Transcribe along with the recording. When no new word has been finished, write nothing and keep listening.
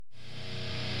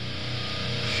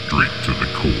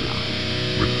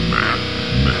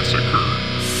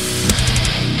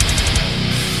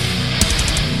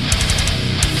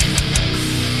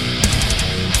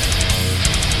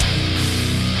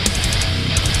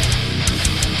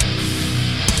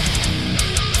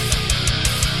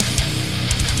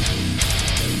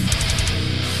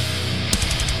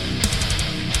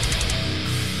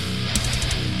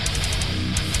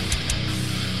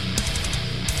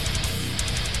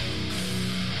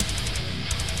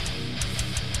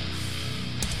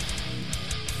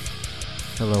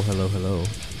Hello, hello, hello.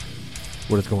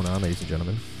 What is going on, ladies and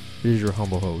gentlemen? This is your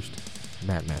humble host,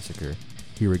 Matt Massacre,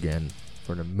 here again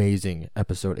for an amazing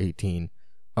episode 18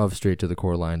 of Straight to the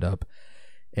Core lined up.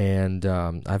 And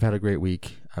I've had a great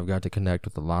week. I've got to connect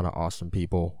with a lot of awesome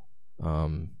people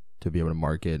to be able to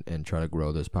market and try to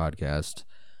grow this podcast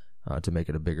to make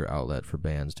it a bigger outlet for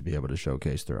bands to be able to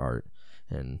showcase their art.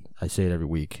 And I say it every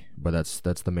week, but that's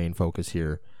the main focus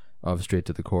here of Straight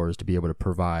to the Core, is to be able to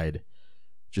provide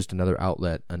just another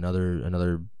outlet,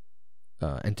 another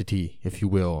entity, if you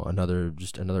will, another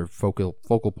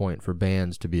focal point for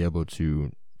bands to be able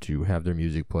to have their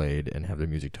music played and have their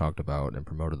music talked about and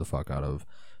promoted the fuck out of.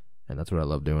 And that's what I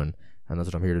love doing, and that's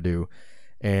what I'm here to do.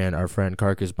 And our friend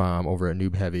Carcass Bomb over at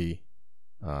Noob Heavy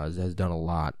has done a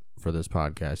lot for this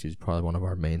podcast. He's probably one of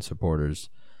our main supporters,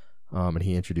 and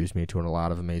he introduced me to a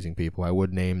lot of amazing people. I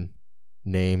would name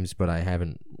names, but I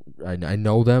haven't. I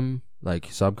know them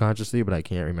like subconsciously, but I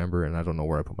can't remember, and I don't know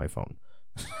where I put my phone.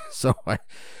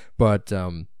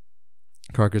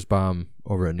 Carcass Bomb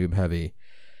over at Noob Heavy,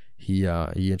 he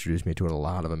introduced me to a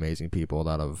lot of amazing people, a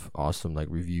lot of awesome like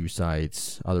review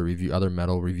sites, other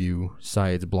metal review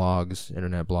sites, blogs,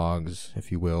 internet blogs,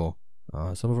 if you will.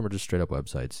 Some of them are just straight up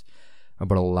websites,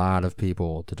 but a lot of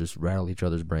people to just rattle each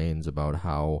other's brains about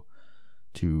how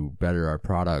to better our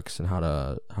products and how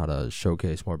to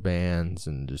showcase more bands,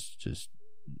 and just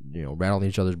rattling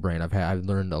each other's brain. I've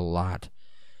learned a lot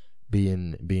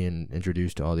being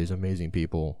introduced to all these amazing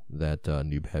people that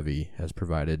Noob Heavy has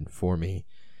provided for me.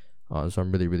 So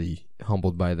I'm really, really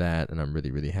humbled by that, and I'm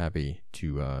really, really happy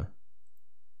to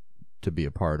be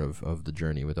a part of the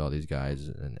journey with all these guys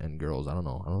and girls. I don't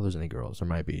know if there's any girls. There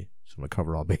might be, so I'm gonna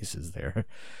cover all bases there.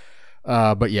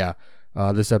 But yeah,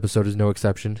 this episode is no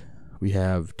exception. We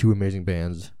have two amazing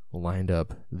bands lined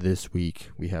up this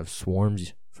week. We have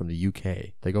Swarms from the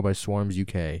UK. They go by Swarms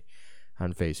UK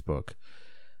on Facebook.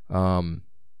 And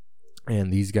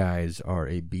these guys are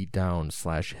a beatdown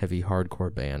 / heavy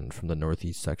hardcore band from the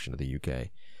northeast section of the UK.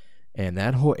 And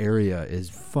that whole area is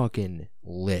fucking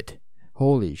lit.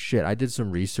 Holy shit. I did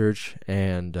some research,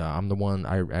 and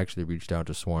I actually reached out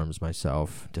to Swarms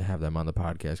myself to have them on the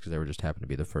podcast because they were just happened to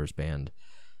be the first band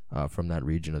from that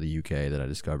region of the UK that I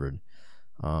discovered.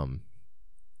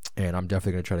 And I'm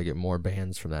definitely going to try to get more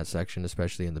bands from that section,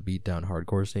 especially in the beatdown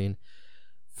hardcore scene.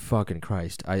 Fucking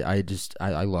Christ. I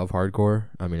love hardcore.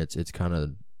 I mean, it's kind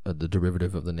of the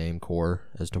derivative of the name core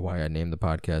as to why I named the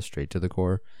podcast Straight to the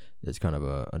Core. It's kind of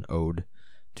an ode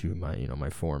to my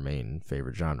four main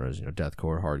favorite genres,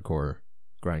 deathcore, hardcore,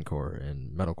 grindcore,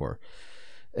 and metalcore.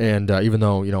 And even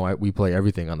though we play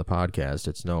everything on the podcast,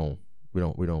 we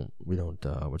don't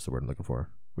what's the word I'm looking for?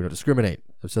 We don't discriminate.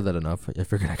 I've said that enough. I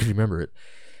figured I could remember it.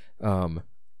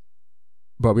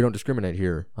 But we don't discriminate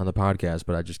here on the podcast,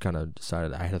 but I just kind of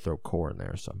decided I had to throw core in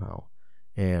there somehow.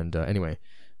 And anyway,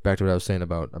 back to what I was saying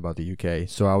about the UK.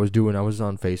 So I was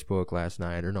on Facebook last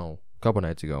night, a couple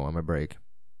nights ago on my break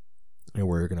at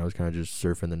work, and I was kind of just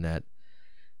surfing the net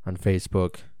on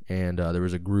Facebook, and there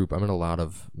was a group. I'm in a lot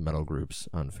of metal groups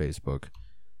on Facebook,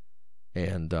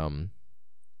 and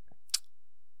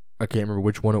I can't remember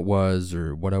which one it was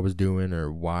or what I was doing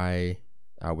or why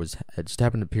it just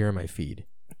happened to appear in my feed.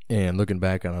 And looking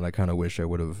back on it, I kind of wish I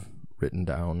would have written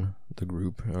down the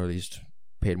group, or at least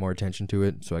paid more attention to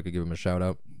it so I could give them a shout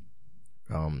out.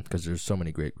 Because there's so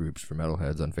many great groups for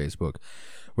metalheads on Facebook.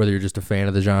 Whether you're just a fan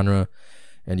of the genre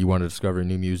and you want to discover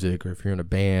new music, or if you're in a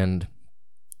band,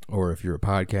 or if you're a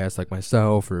podcast like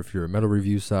myself, or if you're a metal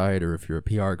review site, or if you're a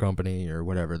PR company or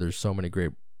whatever, there's so many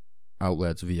great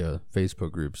outlets via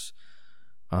Facebook groups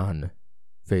on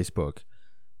Facebook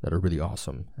that are really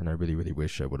awesome, and I really, really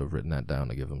wish I would have written that down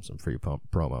to give them some free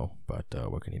promo, but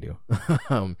what can you do?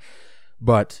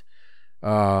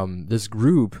 This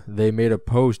group, they made a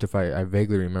post, if I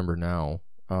vaguely remember now,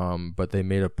 but they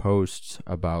made a post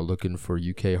about looking for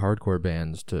UK hardcore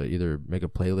bands to either make a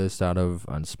playlist out of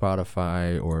on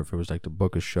Spotify, or if it was like to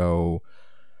book a show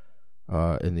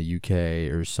in the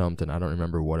UK or something. I don't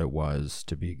remember what it was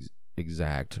to be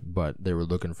exact, but they were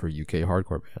looking for UK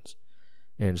hardcore bands.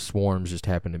 And Swarms just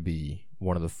happened to be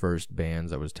one of the first bands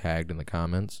that was tagged in the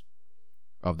comments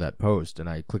of that post, and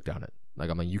I clicked on it. Like,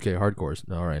 I'm like, UK hardcore.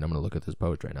 All right, I'm going to look at this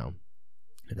post right now,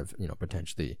 and if,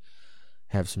 potentially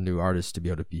have some new artists to be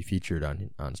able to be featured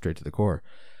on Straight to the Core.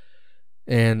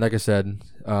 And like I said,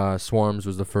 Swarms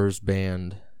was the first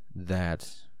band that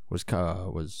was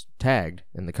tagged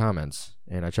in the comments,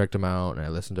 and I checked them out, and I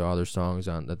listened to all their songs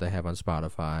that they have on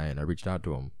Spotify, and I reached out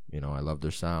to them. I love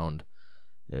their sound.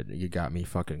 You got me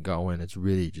fucking going. It's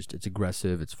really it's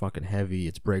aggressive. It's fucking heavy.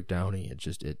 It's breakdowny.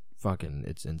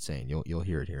 It's insane. You'll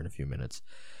hear it here in a few minutes.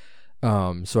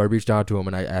 So I reached out to him,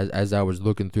 and as I was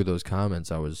looking through those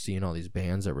comments, I was seeing all these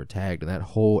bands that were tagged, and that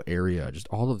whole area, just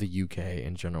all of the UK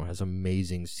in general, has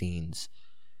amazing scenes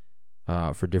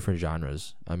for different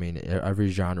genres. I mean, every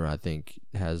genre, I think,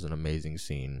 has an amazing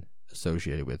scene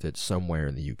associated with it somewhere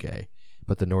in the UK.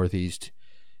 But the Northeast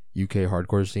UK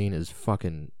hardcore scene is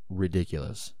fucking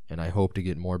ridiculous, and I hope to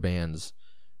get more bands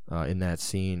in that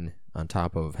scene on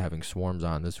top of having Swarms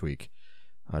on this week.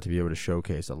 To be able to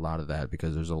showcase a lot of that,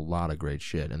 because there's a lot of great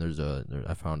shit, and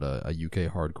I found a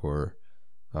UK hardcore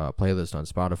playlist on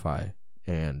Spotify,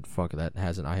 and fuck, I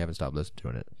haven't stopped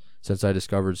listening to it since I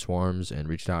discovered Swarms and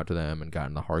reached out to them and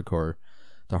gotten the hardcore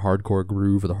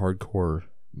groove, or the hardcore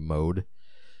mode,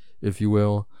 if you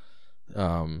will.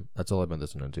 That's all I've been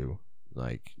listening to,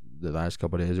 like the last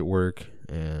couple of days at work,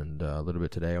 and a little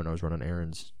bit today when I was running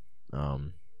errands.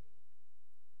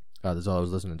 That's all I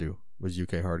was listening to was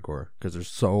UK hardcore, because there's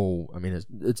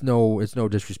it's no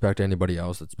disrespect to anybody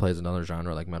else that plays another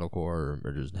genre like metalcore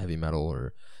or just heavy metal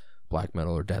or black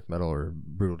metal or death metal or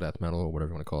brutal death metal or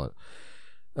whatever you want to call it.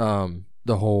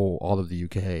 All of the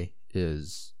UK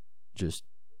is just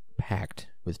packed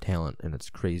with talent, and it's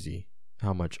crazy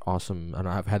how much awesome. And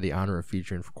I've had the honor of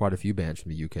featuring quite a few bands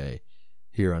from the UK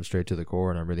here on Straight to the Core,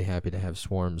 and I'm really happy to have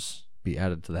Swarms be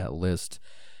added to that list.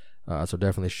 So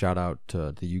definitely shout out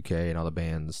to the UK and all the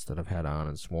bands that I've had on,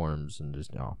 and Swarms, and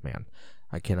just, oh man,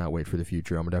 I cannot wait for the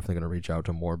future. I'm definitely going to reach out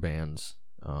to more bands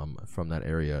from that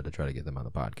area to try to get them on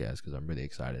the podcast, because I'm really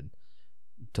excited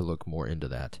to look more into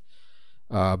that.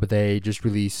 But they just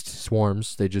released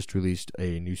Swarms. They just released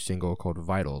a new single called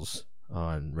Vitals,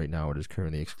 and right now it is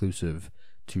currently exclusive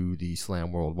to the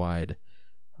Slam Worldwide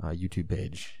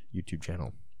YouTube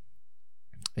channel.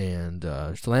 And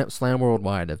Slam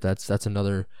Worldwide, if that's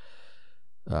another,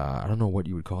 I don't know what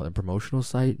you would call it, a promotional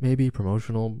site, maybe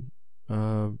promotional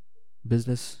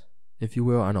business, if you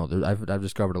will. I know I've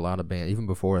discovered a lot of bands even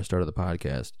before I started the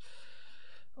podcast.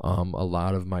 A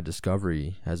lot of my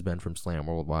discovery has been from Slam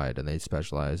Worldwide, and they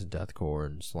specialize in deathcore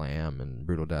and slam and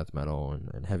brutal death metal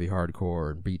and heavy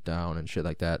hardcore and beatdown and shit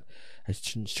like that. I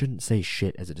shouldn't say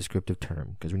shit as a descriptive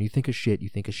term, because when you think of shit, you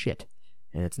think of shit.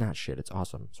 And it's not shit, it's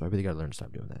awesome. So I really gotta learn to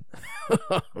stop doing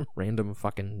that. Random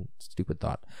fucking stupid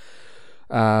thought.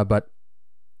 But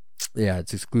yeah,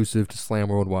 it's exclusive to Slam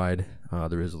Worldwide.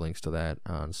 There is links to that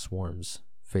on Swarm's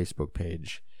Facebook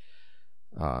page.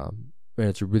 And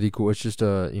it's a really cool, it's just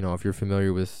if you're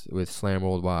familiar with Slam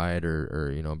Worldwide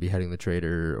or Beheading the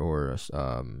Traitor, or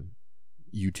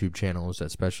YouTube channels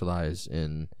that specialize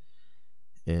in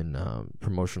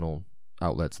promotional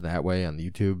outlets that way on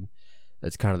YouTube,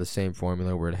 it's kind of the same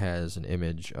formula, where it has an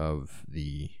image of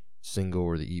the single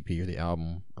or the EP or the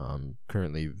album.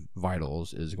 Currently,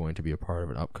 Vitals is going to be a part of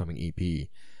an upcoming EP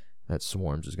that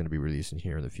Swarms is going to be releasing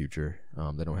here in the future.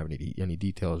 They don't have any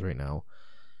details right now,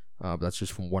 but that's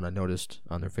just from what I noticed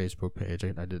on their Facebook page.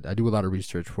 I do a lot of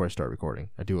research before I start recording.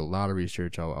 I do a lot of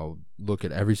research. I'll look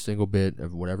at every single bit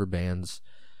of whatever bands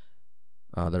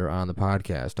that are on the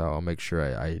podcast. I'll make sure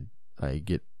I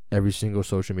get every single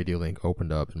social media link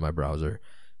opened up in my browser,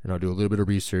 and I'll do a little bit of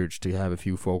research to have a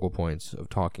few focal points of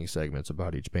talking segments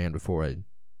about each band before I,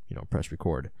 press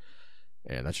record.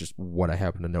 And that's just what I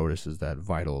happen to notice, is that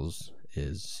Vitals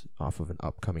is off of an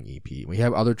upcoming EP. We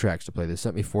have other tracks to play. They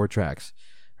sent me 4 tracks,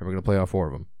 and we're going to play all 4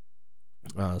 of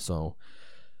them. So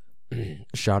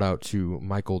shout out to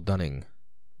Michael Dunning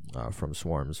from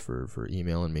Swarms for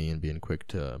emailing me and being quick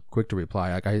to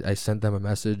reply. Like I sent them a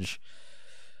message.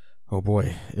 Oh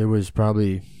boy, it was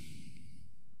early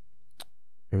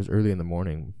in the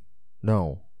morning.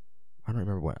 No, I don't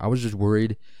remember what. I was just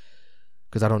worried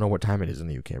because I don't know what time it is in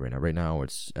the UK right now. Right now,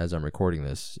 it's, as I'm recording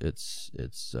this, it's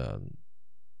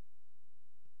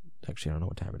actually, I don't know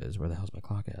what time it is. Where the hell's my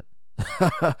clock at?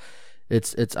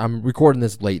 I'm recording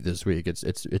this late this week. It's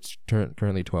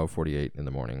currently 12:48 in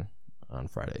the morning on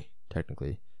Friday.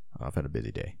 Technically, I've had a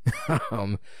busy day.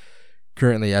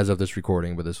 Currently, as of this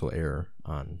recording, but this will air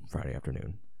on Friday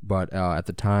afternoon. But at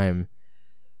the time,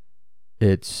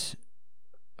 I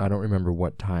don't remember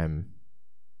what time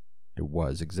it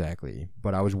was exactly,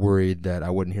 but I was worried that I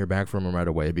wouldn't hear back from them right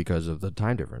away because of the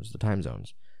time difference, the time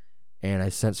zones. And I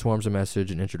sent Swarms an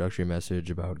introductory message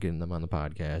about getting them on the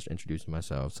podcast, introducing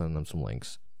myself, sending them some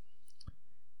links.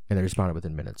 And they responded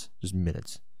within minutes, just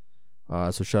minutes.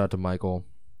 So shout out to Michael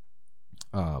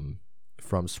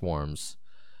from Swarms.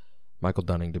 Michael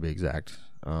Dunning, to be exact,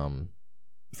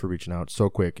 for reaching out so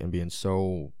quick and being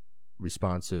so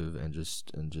responsive and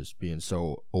just being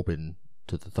so open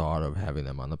to the thought of having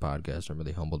them on the podcast. I'm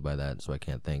really humbled by that. So I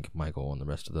can't thank Michael and the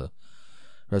rest of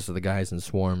the guys in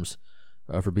Swarms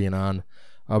for being on.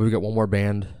 We've got one more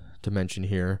band to mention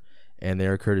here, And they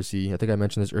are courtesy, I think I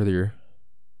mentioned this earlier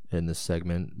in this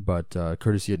segment, but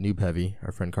courtesy at Noob Heavy,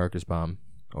 our friend Carcass Bomb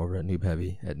over at Noob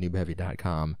Heavy at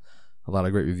noobheavy.com. A lot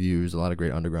of great reviews, a lot of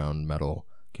great underground metal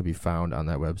can be found on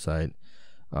that website.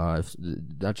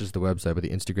 Not just the website, but the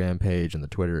Instagram page and the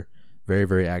Twitter. Very,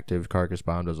 very active. Carcass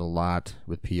Bomb does a lot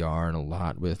with PR and a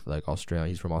lot with like Australia.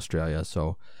 He's from Australia,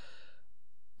 so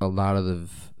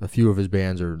a few of his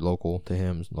bands are local to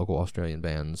him, local Australian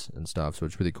bands and stuff. So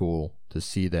it's really cool to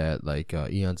see that, like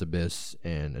Eon's Abyss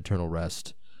and Eternal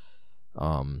Rest,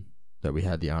 that we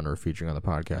had the honor of featuring on the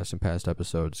podcast in past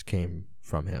episodes, came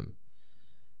from him.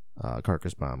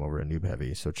 Carcass Bomb over at Noob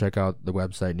Heavy. So check out the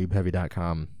website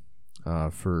noobheavy.com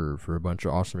for a bunch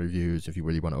of awesome reviews. If you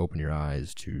really want to open your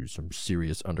eyes to some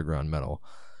serious underground metal,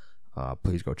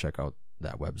 please go check out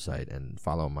that website and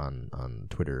follow him on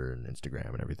Twitter and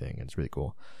Instagram and everything. It's really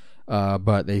cool.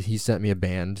 But he sent me a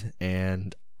band,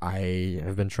 and I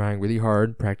have been trying really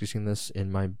hard practicing this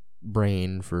in my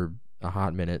brain for a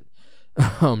hot minute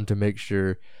to make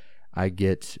sure I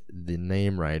get the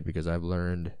name right, because I've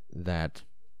learned that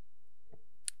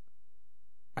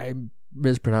I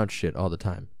mispronounce shit all the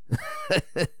time.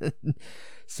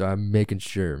 So I'm making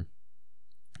sure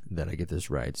that I get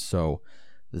this right. So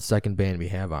the second band we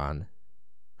have on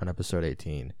episode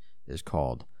 18 is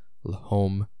called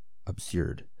L'Homme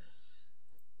Absurde,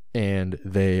 and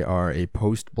they are a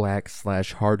post-black /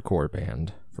 hardcore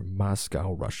band from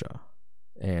Moscow, Russia.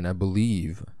 And I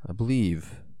believe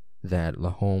that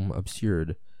L'Homme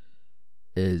Absurde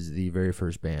is the very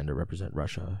first band to represent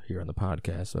Russia here on the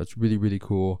podcast. So it's really, really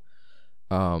cool.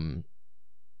 I've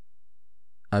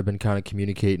been kind of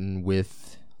communicating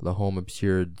with L'Homme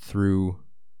Absurde through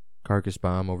Carcass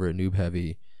Bomb over at Noob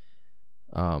Heavy,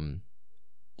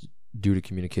 due to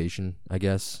communication, I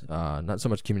guess. Not so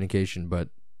much communication, but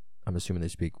I'm assuming they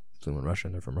speak fluent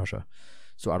Russian. They're from Russia.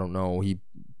 So I don't know. He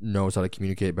knows how to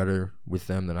communicate better with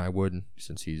them than I would,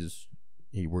 since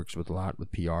he works with a lot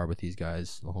with PR with these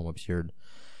guys, L'Homme Absurde.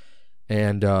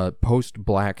 And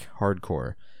post-black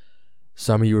hardcore.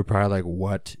 Some of you are probably like,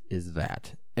 what is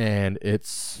that? And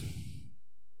it's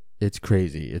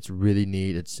crazy. It's really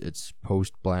neat. It's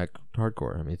post-black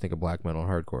hardcore. I mean, think of black metal and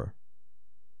hardcore.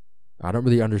 I don't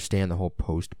really understand the whole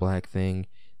post-black thing,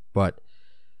 but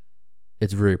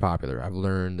it's very popular. I've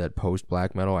learned that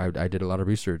post-black metal, I did a lot of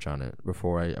research on it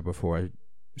before I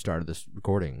started this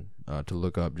recording, to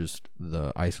look up just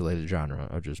the isolated genre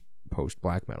of just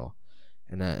post-black metal.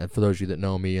 And for those of you that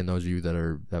know me, and those of you that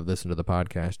have listened to the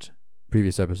podcast,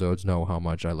 previous episodes, know how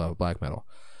much I love black metal.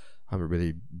 I'm a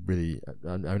really, really,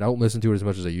 I mean, I don't listen to it as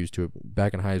much as I used to.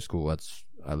 Back in high school,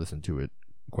 I listened to it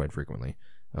quite frequently.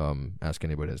 Ask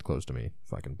anybody that's close to me.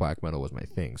 Fucking black metal was my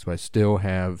thing. So I still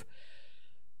have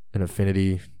an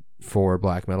affinity for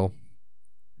black metal.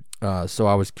 So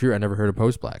I was curious. I never heard of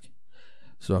post-black.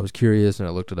 So I was curious, and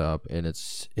I looked it up, and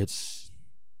it's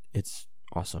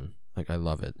awesome. Like, I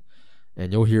love it.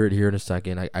 And you'll hear it here in a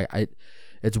second.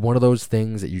 It's one of those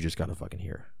things that you just gotta fucking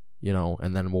hear, you know.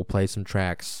 And then we'll play some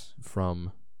tracks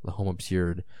from L'Homme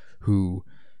Absurde, who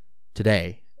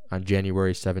today, on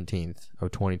January 17th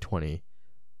of 2020,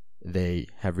 they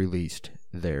have released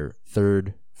their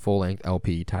third full-length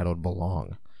LP titled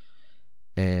Belong.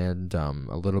 And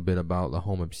a little bit about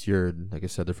L'Homme Absurde. Like I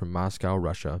said, they're from Moscow,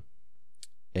 Russia.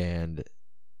 And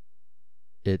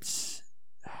it's,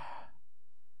 I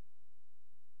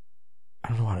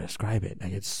don't know how to describe it.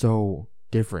 Like, it's so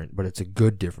different, but it's a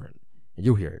good different. And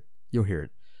you'll hear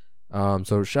it.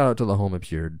 So shout out to L'Homme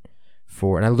Absurde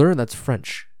and I learned that's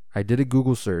French. I did a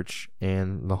Google search,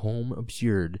 and L'Homme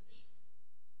Absurde,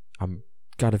 I'm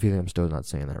got a feeling I'm still not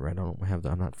saying that right.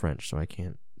 I'm not French, so I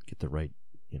can't get the right,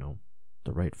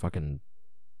 the right fucking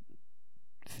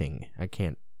thing. I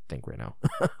can't think right now.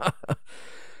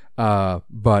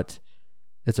 But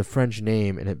it's a French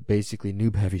name, and it basically,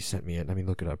 Noob Heavy sent me it. Let me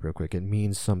look it up real quick. It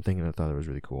means something, and I thought it was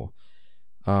really cool.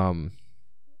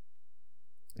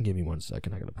 Give me 1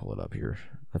 second. I gotta pull it up here.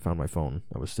 I found my phone.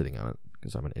 I was sitting on it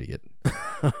because I'm an idiot.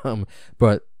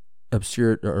 But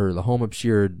absurd, or L'Homme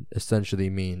Absurde, essentially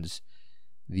means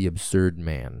the absurd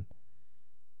man,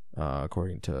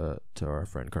 according to our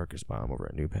friend Carcass Bomb over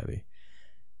at Noob Heavy.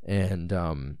 And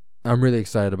I'm really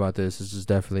excited about this. This is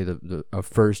definitely a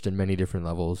first in many different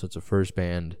levels. It's a first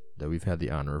band that we've had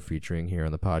the honor of featuring here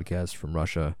on the podcast from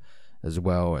Russia, as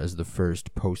well as the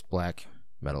first post-black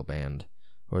metal band,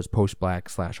 or it's post-black /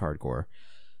 hardcore.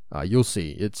 You'll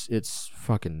see. It's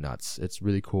fucking nuts. It's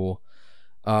really cool.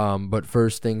 But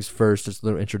first things first, just a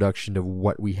little introduction to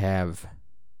what we have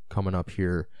coming up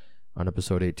here on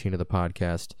episode 18 of the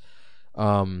podcast.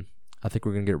 I think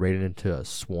we're going to get right into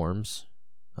Swarms,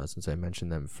 since I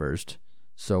mentioned them first.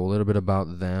 So a little bit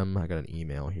about them. I got an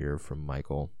email here from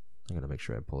Michael. I'm gonna make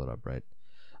sure I pull it up right.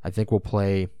 I think we'll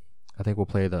play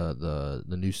the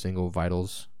new single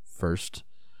Vitals first,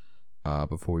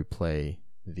 before we play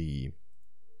the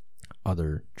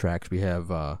other tracks. We have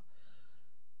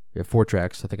 4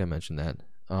 tracks. I think I mentioned that.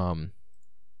 Let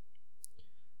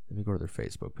me go to their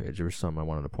Facebook page. There was some I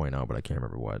wanted to point out, but I can't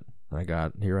remember what.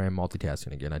 Here I am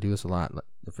multitasking again. I do this a lot.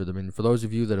 For those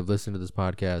of you that have listened to this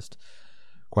podcast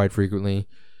quite frequently,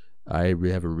 I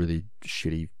have a really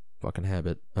shitty fucking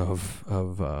habit of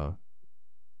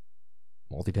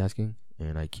multitasking,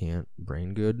 and I can't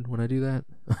brain good when I do that.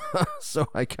 So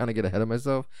I kind of get ahead of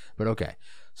myself. But okay.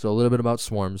 So a little bit about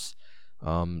Swarms. They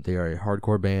are a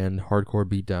hardcore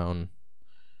beatdown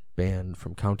band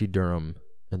from County Durham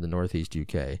in the Northeast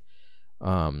UK.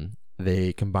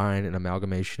 They combine an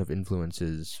amalgamation of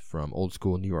influences from old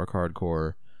school New York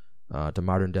hardcore to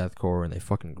modern deathcore, and they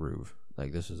fucking groove.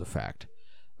 Like, this is a fact.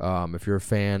 If you're a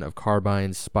fan of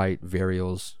Carbine, Spite,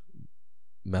 Varials,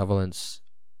 Malevolence,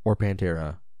 or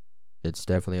Pantera, it's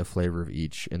definitely a flavor of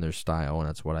each in their style, and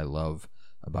that's what I love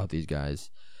about these guys.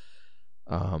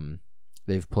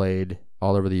 They've played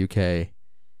all over the UK,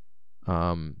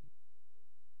 and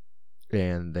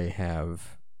they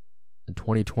have, in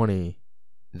 2020,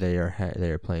 they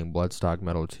are playing Bloodstock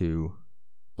Metal to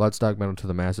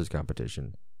the Masses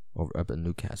competition over up in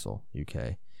Newcastle,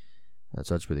 UK.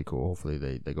 So that's really cool. Hopefully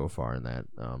they go far in that.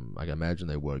 I can imagine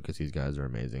they would, because these guys are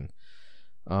amazing.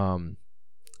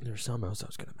 There's something else I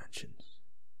was going to mention.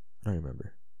 I don't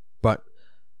remember. But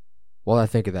while I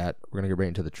think of that, we're going to get right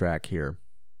into the track here.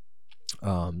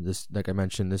 This, like I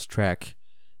mentioned, this track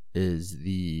is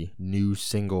the new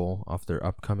single off their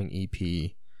upcoming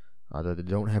EP. That they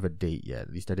don't have a date yet.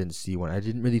 At least I didn't see one. I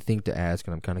didn't really think to ask,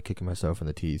 and I'm kind of kicking myself in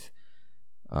the teeth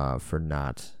for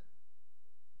not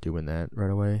doing that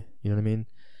right away. You know what I mean?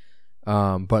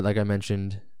 But like I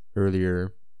mentioned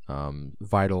earlier,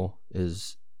 Vital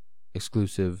is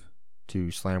exclusive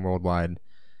to Slam Worldwide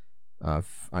on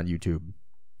YouTube.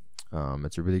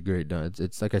 It's a really great.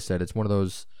 It's like I said. It's one of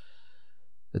those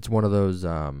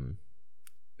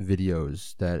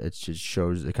videos that it just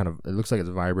shows. It looks like it's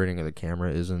vibrating, and the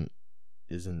camera isn't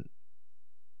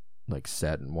like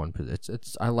set in one position.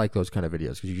 I like those kind of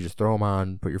videos because you can just throw them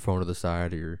on, put your phone to the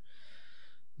side, or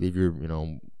leave your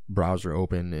browser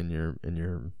open in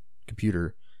your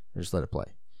computer and just let it play.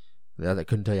 I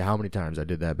couldn't tell you how many times I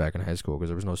did that back in high school, because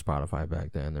there was no Spotify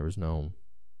back then. There was no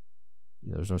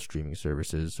streaming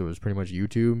services, so it was pretty much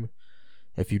YouTube.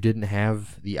 If you didn't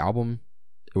have the album,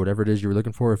 whatever it is you were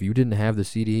looking for, if you didn't have the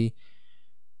CD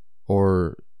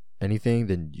or anything,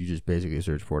 then you just basically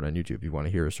search for it on YouTube. If you want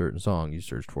to hear a certain song, you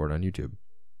searched for it on YouTube.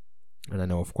 And I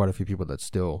know of quite a few people that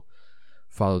still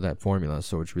follow that formula,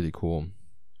 so it's really cool.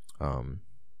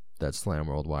 That Slam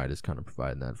Worldwide is kind of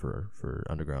providing that for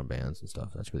underground bands and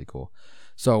stuff. That's really cool.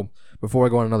 So before I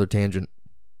go on another tangent,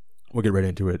 we'll get right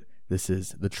into it. This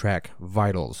is the track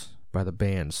Vitals by the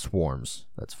band Swarms.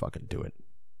 Let's fucking do it.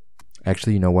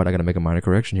 Actually, you know what? I gotta make a minor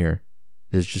correction here.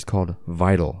 It's just called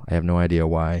Vital. I have no idea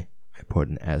why I put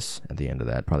an S at the end of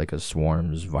that. Probably because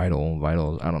Swarms, Vitals,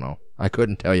 I don't know. I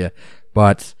couldn't tell you.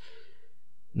 But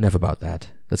enough about that.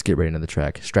 Let's get right into the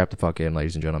track. Strap the fuck in,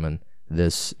 ladies and gentlemen.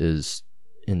 This is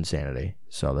insanity.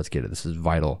 So let's get it. This is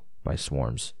Vital by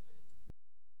Swarms.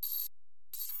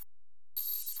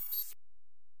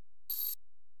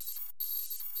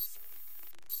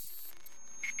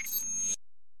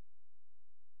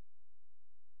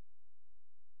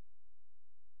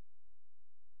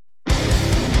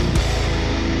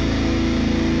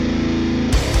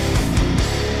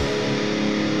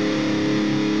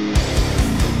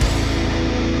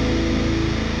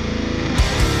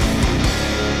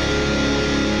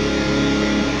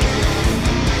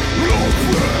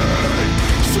 No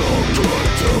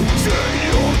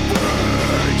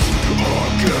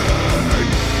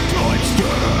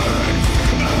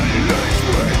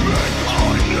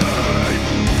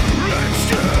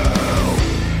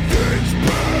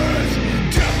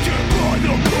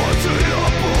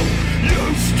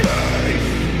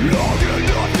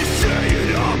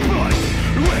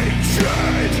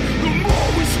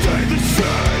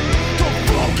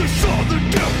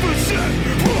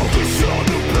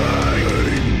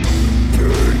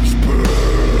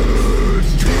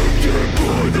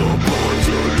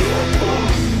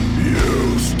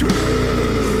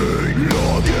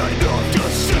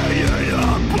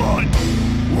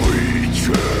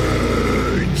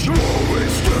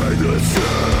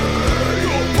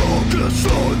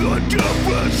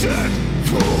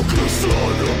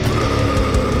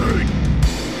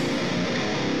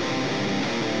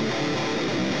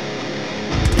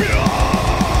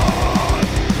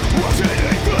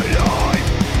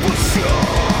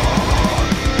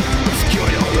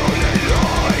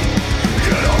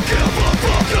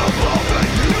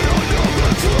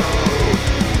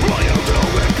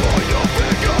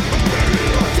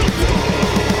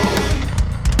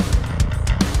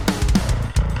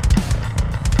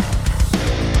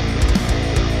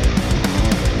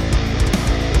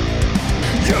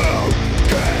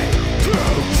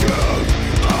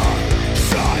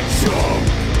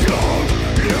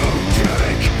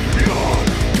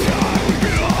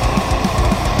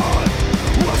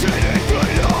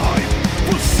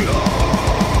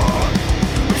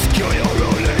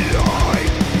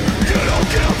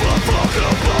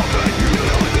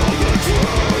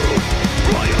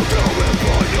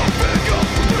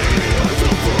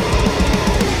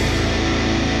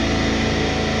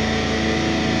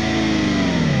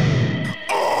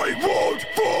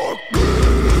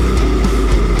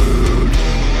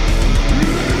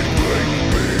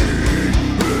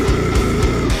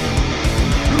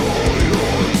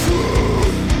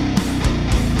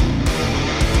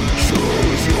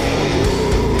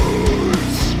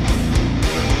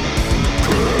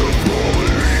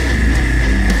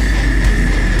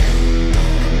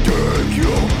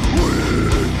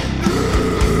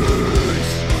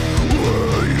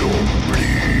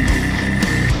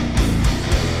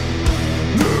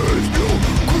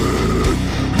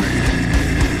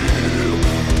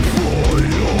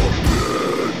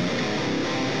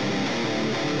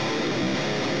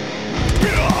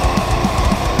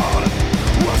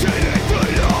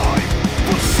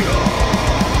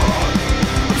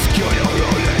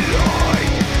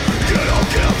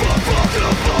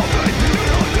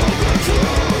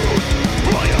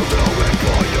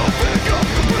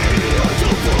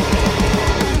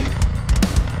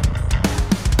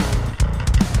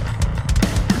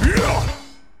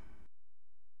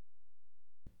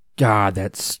God,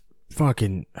 that's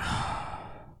fucking...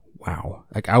 Wow.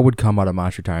 Like, I would come out of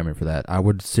mass retirement for that. I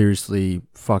would seriously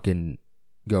fucking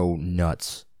go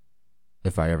nuts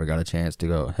if I ever got a chance to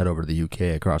go head over to the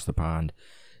UK across the pond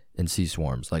and see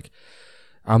swarms. Like,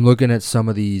 I'm looking at some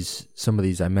of these.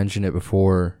 I mentioned it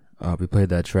before. We played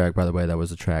that track, by the way. That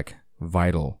was the track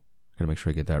Vital. Gotta make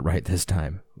sure I get that right this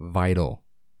time. Vital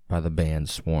by the band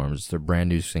Swarms. Their brand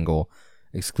new single,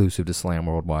 exclusive to Slam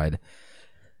Worldwide.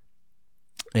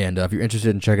 And if you're interested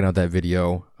in checking out that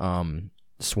video,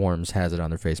 Swarms has it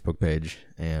on their Facebook page,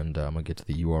 and I'm going to get to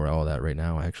the URL of that right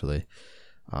now, actually.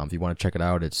 If you want to check it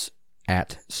out, it's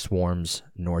at Swarms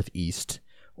Northeast,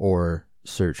 or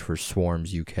search for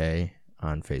Swarms UK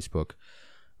on Facebook.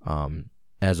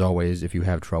 As always, if you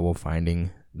have trouble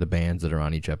finding the bands that are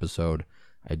on each episode,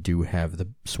 I do have the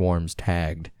Swarms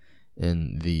tagged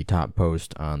in the top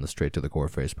post on the Straight to the Core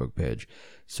Facebook page.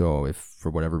 So if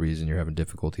for whatever reason you're having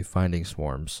difficulty finding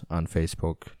Swarms on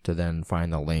Facebook, to then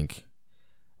find the link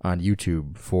on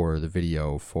YouTube for the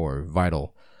video for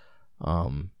Vital,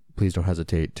 please don't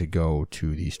hesitate to go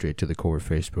to the Straight to the Core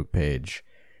Facebook page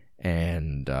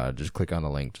and just click on the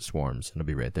link to Swarms, and it'll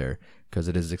be right there, because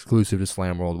it is exclusive to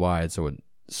Slam Worldwide. So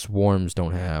Swarms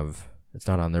don't have, it's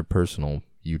not on their personal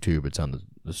YouTube, it's on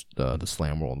the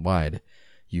Slam Worldwide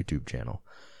YouTube channel.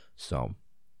 So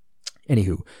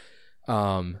anywho,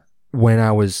 when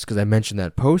I was, because I mentioned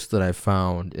that post that I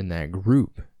found in that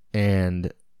group,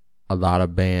 and a lot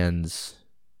of bands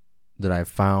that I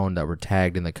found that were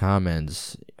tagged in the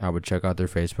comments, I would check out their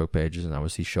Facebook pages and I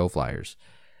would see show flyers.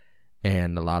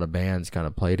 And a lot of bands kind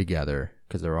of play together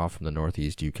because they're all from the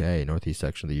northeast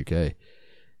section of the UK.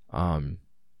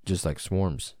 Just like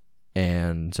Swarms.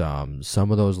 And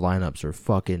some of those lineups are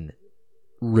fucking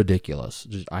ridiculous.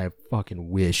 I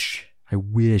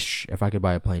wish if I could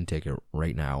buy a plane ticket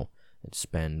right now and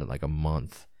spend like a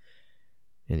month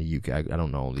in the UK. I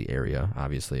don't know the area.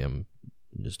 Obviously, I'm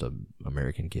just an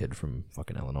American kid from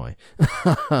fucking Illinois.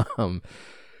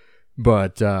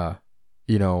 But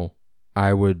you know,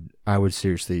 I would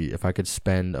seriously, if I could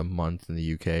spend a month in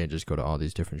the UK and just go to all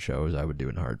these different shows, I would do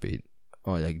it in a heartbeat.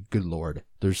 Oh, like, good lord,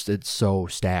 it's so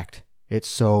stacked. It's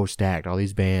so stacked. All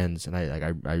these bands, and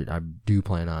I do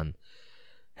plan on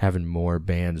having more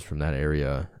bands from that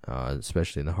area,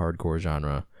 especially in the hardcore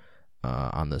genre,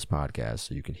 on this podcast,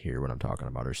 so you can hear what I'm talking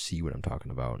about or see what I'm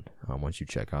talking about once you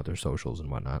check out their socials and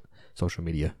whatnot. Social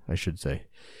media, I should say.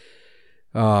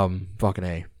 Fucking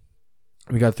A.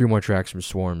 We got 3 more tracks from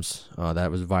Swarms.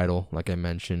 That was Vital, like I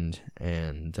mentioned,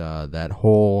 and that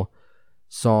whole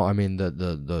song, I mean,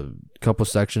 the couple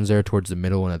sections there towards the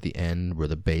middle and at the end where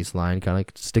the bass line kind of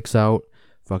sticks out,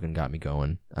 fucking got me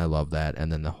going. I love that.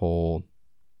 And then the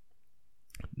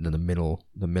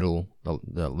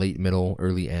late middle,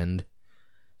 early end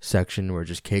section where it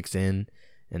just kicks in,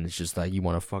 and it's just like you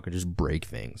want to fucking just break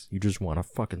things. You just want to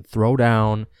fucking throw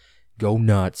down, go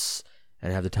nuts,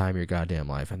 and have the time of your goddamn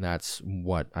life. And that's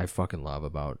what I fucking love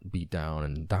about beatdown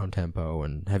and down tempo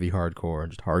and heavy hardcore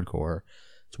and just hardcore.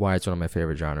 It's why it's one of my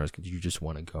favorite genres, because you just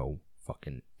want to go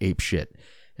fucking ape shit,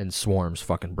 and Swarms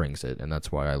fucking brings it. And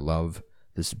that's why I love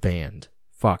this band.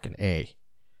 Fucking A.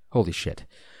 Holy shit.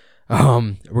 We're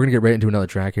gonna get right into another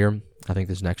track here. I think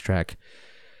this next track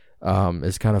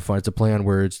is kind of fun. It's a play on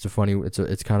words.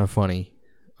 It's kind of funny.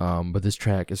 But this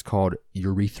track is called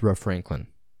Urethra Franklin.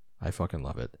 I fucking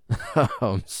love it.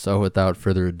 So without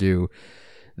further ado,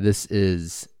 this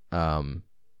is another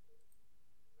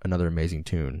amazing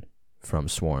tune from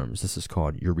Swarms. This is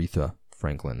called Urethra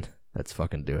Franklin. Let's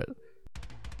fucking do it.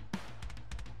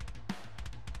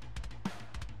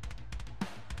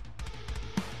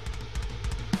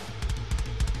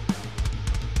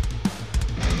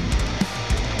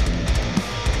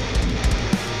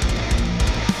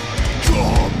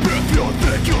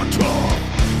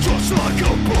 Just like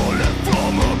a bullet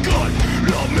from a gun,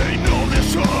 let me know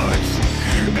this hurts.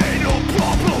 Ain't no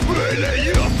problem really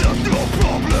if there's no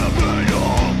problem at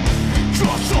all.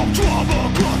 Just some trauma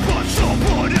caused by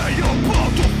somebody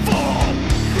about to fall.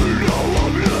 Now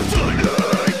I'm listening.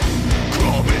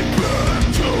 Call me back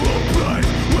to a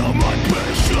place where my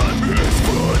patience is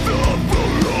further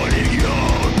from running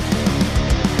out.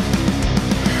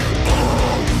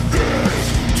 All this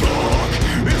talk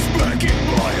is making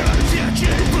my hands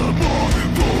itchy for more,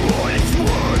 for what it's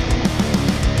worth.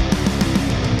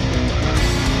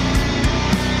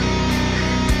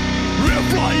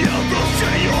 If I ever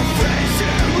see your face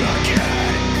here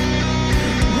again,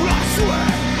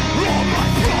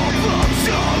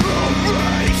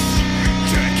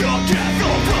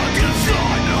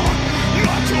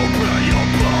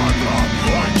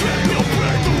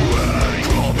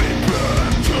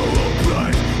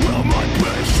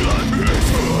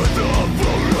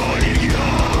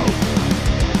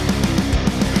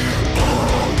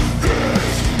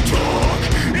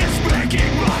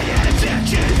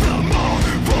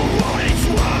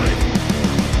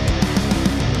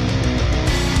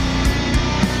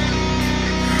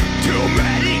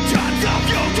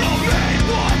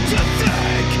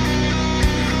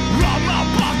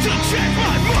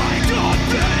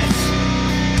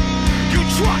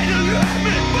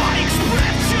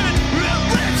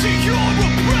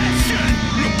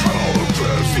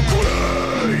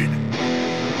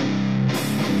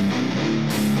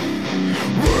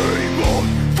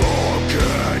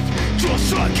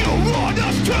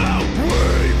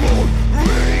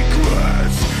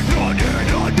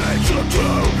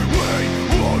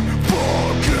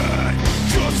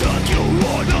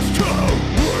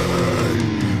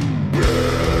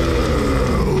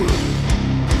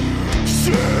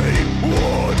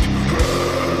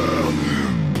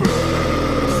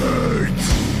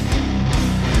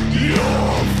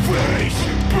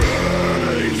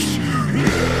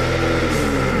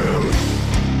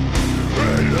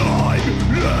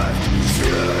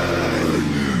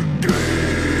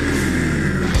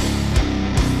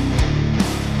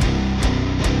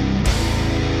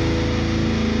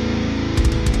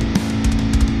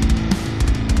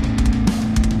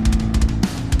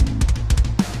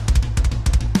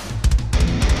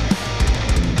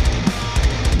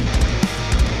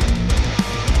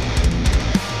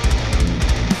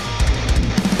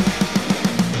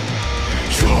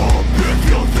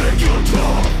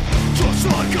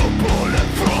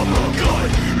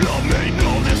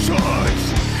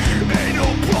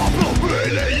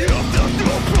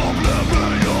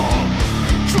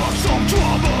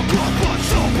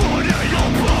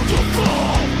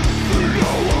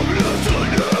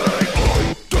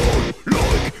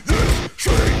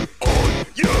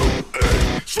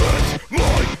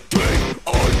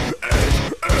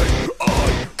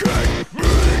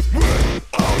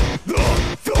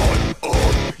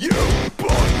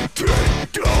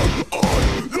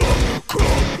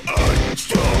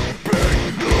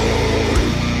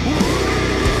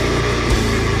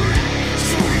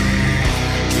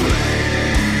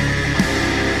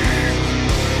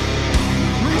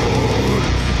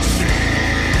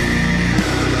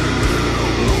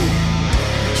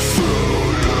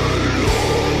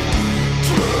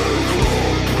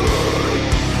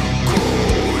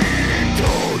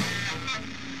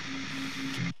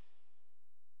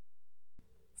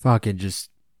 Fucking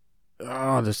just,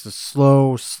 this is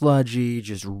slow, sludgy,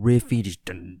 just riffy, just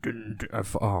dun, dun, dun.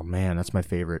 Oh man, that's my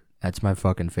favorite. That's my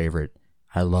fucking favorite.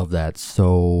 I love that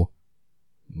so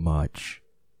much.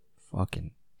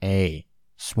 Fucking A.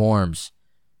 Swarms.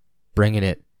 Bringing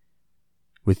it.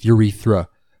 With Urethra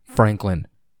Franklin.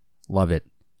 Love it.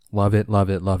 Love it,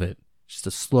 love it, love it. Just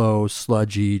a slow,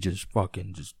 sludgy, just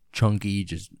fucking, just chunky,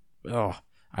 just,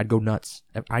 I'd go nuts.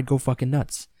 I'd go fucking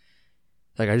nuts.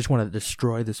 Like, I just want to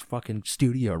destroy this fucking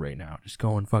studio right now. Just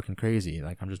going fucking crazy.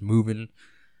 Like, I'm just moving.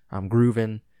 I'm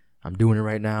grooving. I'm doing it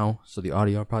right now. So the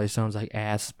audio probably sounds like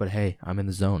ass, but hey, I'm in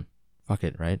the zone. Fuck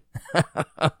it, right?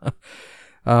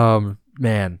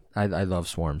 Man, I love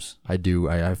Swarms. I do.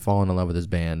 I've fallen in love with this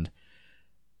band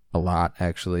a lot,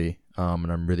 actually.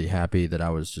 And I'm really happy that I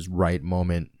was just right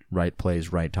moment, right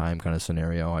place, right time kind of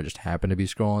scenario. I just happened to be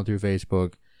scrolling through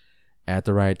Facebook at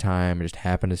the right time. I just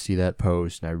happened to see that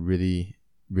post, and I really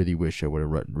wish I would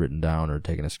have written down or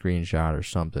taken a screenshot or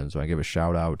something. So I give a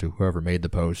shout out to whoever made the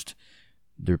post.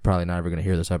 They're probably not ever going to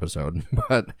hear this episode,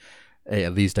 but hey,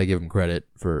 at least I give them credit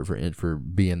for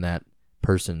being that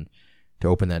person to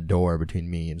open that door between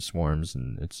me and Swarms,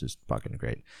 and it's just fucking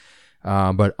great.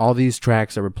 But all these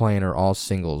tracks that we're playing are all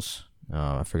singles.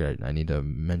 I forgot, I need to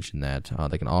mention that.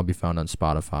 They can all be found on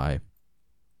Spotify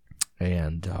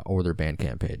and or their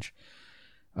Bandcamp page.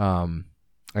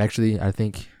 Actually, I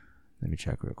think, let me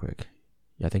check real quick.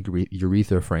 Yeah, I think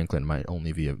Urethra Franklin might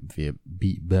only be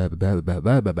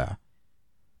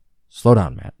slow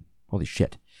down, Matt. Holy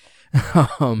shit.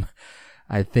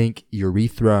 I think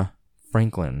Urethra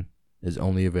Franklin is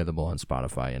only available on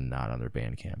Spotify and not on their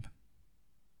Bandcamp.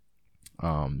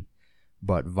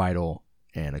 But Vital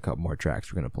and a couple more tracks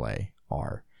we're going to play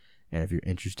are. And if you're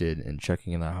interested in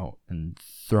checking it out and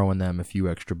throwing them a few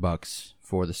extra bucks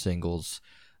for the singles,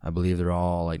 I believe they're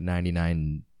all like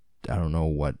 99, I don't know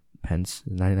what, pence?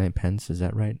 99 pence, is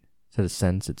that right? Instead of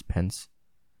cents, it's pence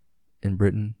in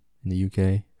Britain, in the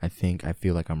UK. I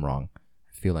feel like I'm wrong.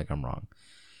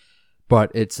 But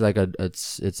it's like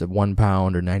it's a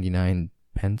 £1 or 99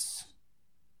 pence.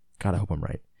 God, I hope I'm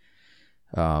right.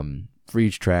 For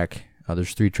each track,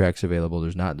 there's 3 tracks available.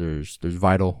 There's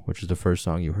Vital, which is the first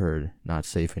song you heard, Not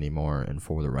Safe Anymore, and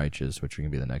For the Righteous, which are going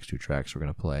to be the next 2 tracks we're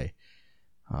going to play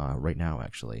right now,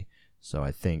 actually. So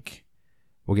I think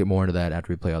we'll get more into that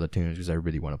after we play all the tunes, because I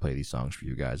really want to play these songs for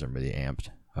you guys. I'm really amped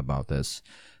about this.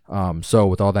 So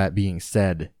with all that being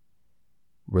said,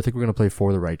 I think we're going to play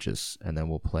For the Righteous, and then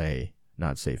we'll play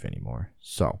Not Safe Anymore.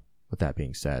 So with that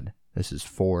being said, this is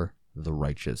For the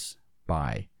Righteous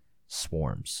by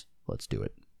Swarms. Let's do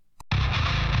it.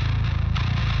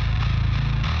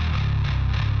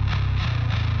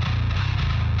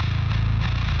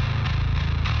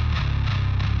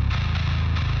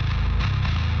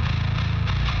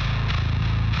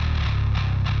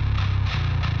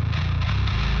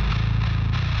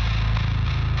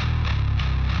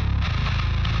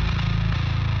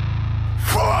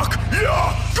 Fuck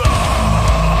your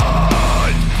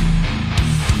God!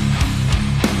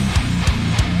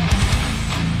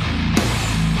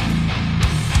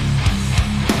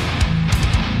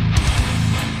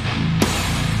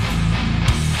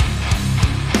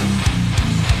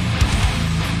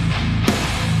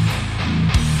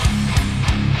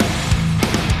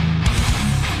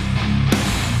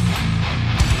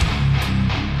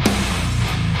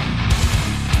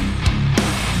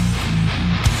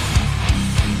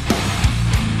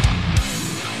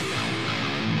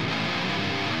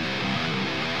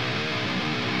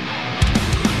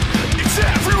 It's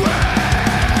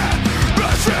everywhere,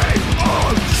 the same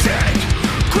old shit,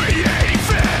 creating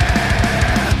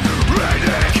fear,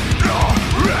 raining no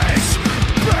race,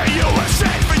 pay you a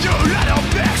cent for you little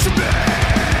mix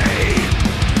me.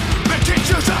 The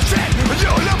teachers are sick,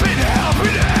 you'll have been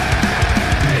helping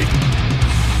it.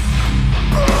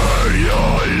 Burn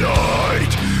your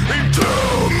light into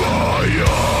my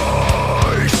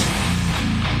eyes,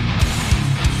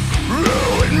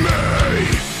 ruin me.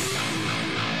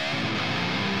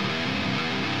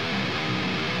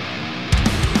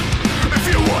 If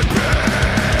you want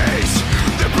peace,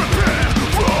 then prepare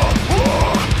for war.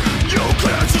 You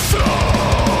cleanse your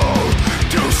soul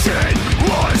to sin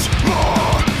once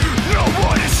more. No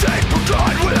one is safe from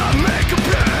God without making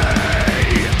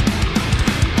pay.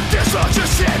 There's such a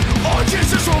sin, oh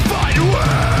Jesus will find a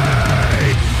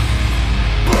way.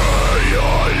 Burn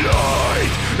your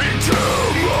light into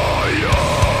my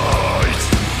eyes,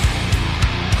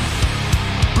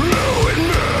 ruin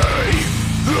me.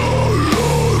 The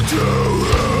road to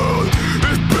hell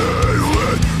is paved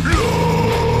with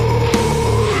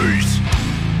lies.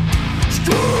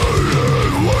 Stay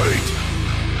and wait.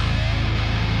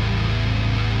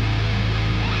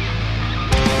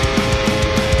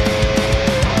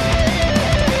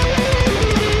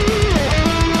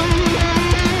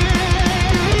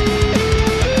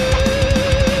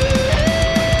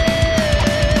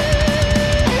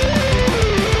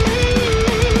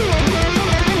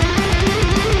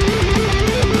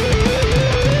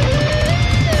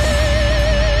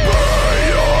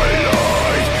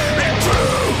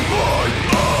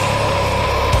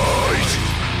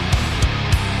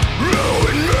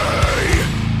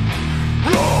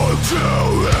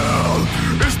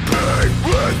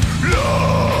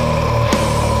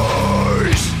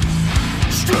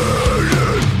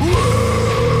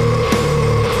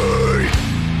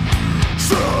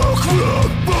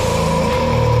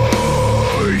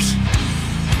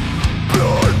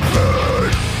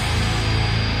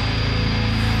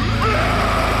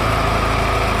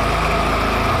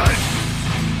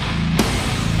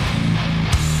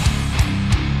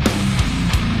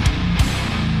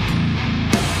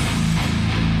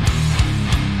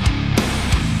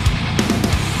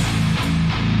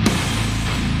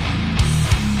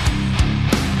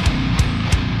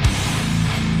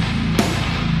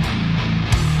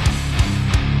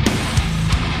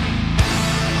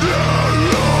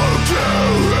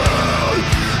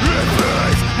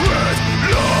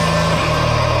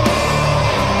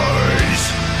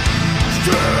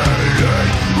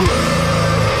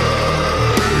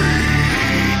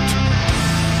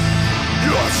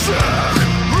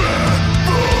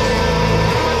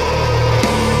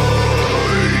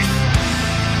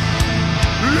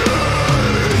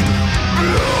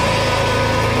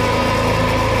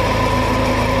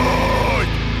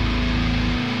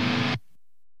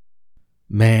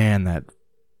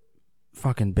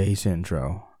 fucking bass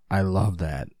intro. I love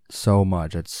that so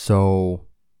much. It's so...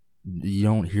 You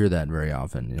don't hear that very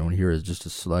often. You don't hear just a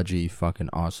sludgy, fucking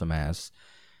awesome-ass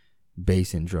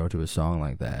bass intro to a song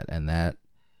like that. And that,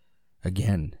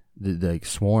 again, the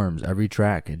Swarms, every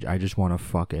track, I just want to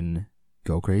fucking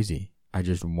go crazy. I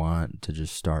just want to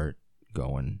just start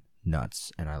going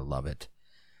nuts. And I love it.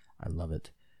 I love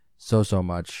it so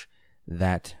much.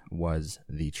 That was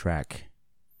the track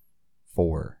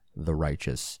For the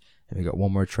Righteous. And we got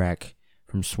one more track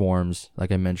from Swarms,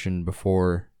 like I mentioned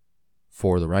before,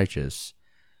 For the Righteous.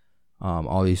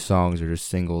 All these songs are just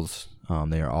singles.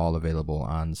 They are all available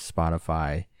on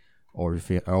Spotify, or if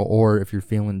you're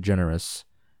feeling generous,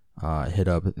 hit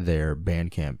up their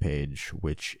Bandcamp page,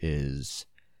 which is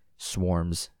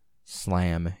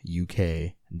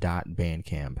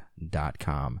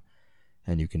swarmslamuk.bandcamp.com,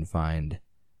 and you can find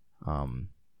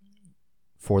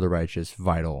For the Righteous,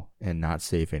 Vital, and Not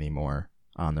Safe Anymore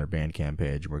on their Bandcamp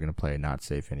page. We're going to play Not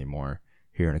Safe Anymore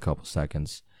here in a couple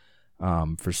seconds.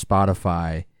 For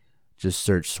Spotify, just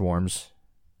search Swarms,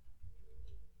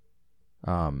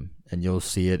 and you'll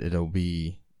see it. It'll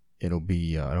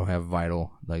have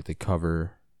Vital, like the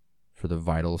cover for the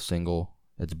Vital single.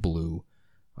 It's blue.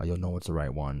 You'll know it's the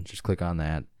right one. Just click on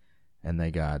that, and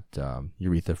they got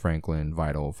Aretha Franklin,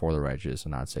 Vital, For the Righteous,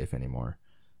 and Not Safe Anymore.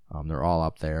 They're all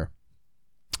up there.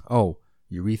 Oh,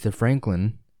 Aretha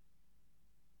Franklin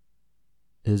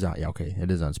is on. Yeah, okay, it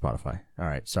is on Spotify. All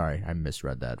right, sorry, I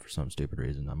misread that for some stupid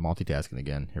reason. I'm multitasking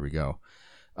again. Here we go.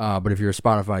 But if you're a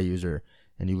Spotify user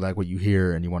and you like what you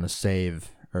hear and you want to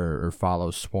save or follow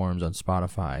Swarms on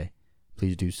Spotify,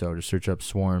 please do so. Just search up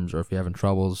Swarms, or if you're having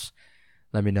troubles,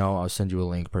 let me know. I'll send you a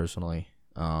link personally.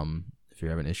 If you're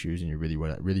having issues and you really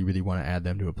want to add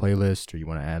them to a playlist, or you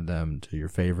want to add them to your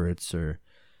favorites, or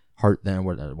heart them.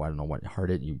 I don't know what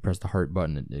heart it. You press the heart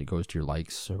button, it goes to your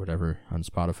likes or whatever on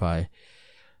Spotify.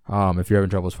 If you're having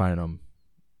troubles finding them,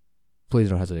 please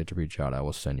don't hesitate to reach out. I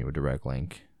will send you a direct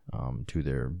link to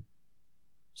their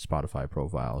Spotify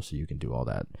profile, so you can do all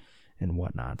that and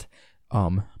whatnot.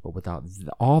 But without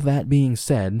all that being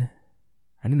said,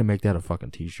 I need to make that a fucking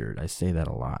t-shirt. I say that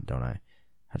a lot, don't I?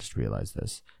 I just realized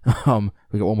this.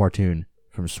 We got one more tune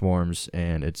from Swarms,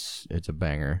 and it's a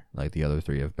banger, like the other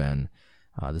three have been.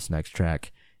 This next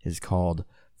track is called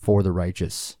For the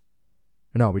Righteous.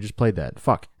 No, we just played that.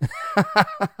 Fuck.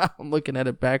 I'm looking at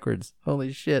it backwards.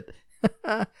 Holy shit.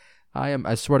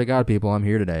 I swear to God, people, I'm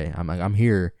here today. I'm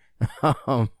here.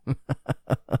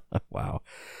 Wow.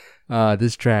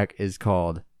 This track is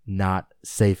called Not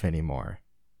Safe Anymore.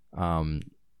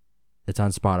 It's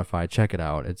on Spotify. Check it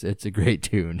out. It's a great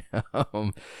tune.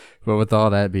 But with all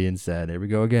that being said, here we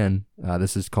go again.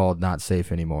 This is called Not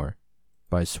Safe Anymore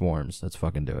by Swarms. Let's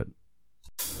fucking do it.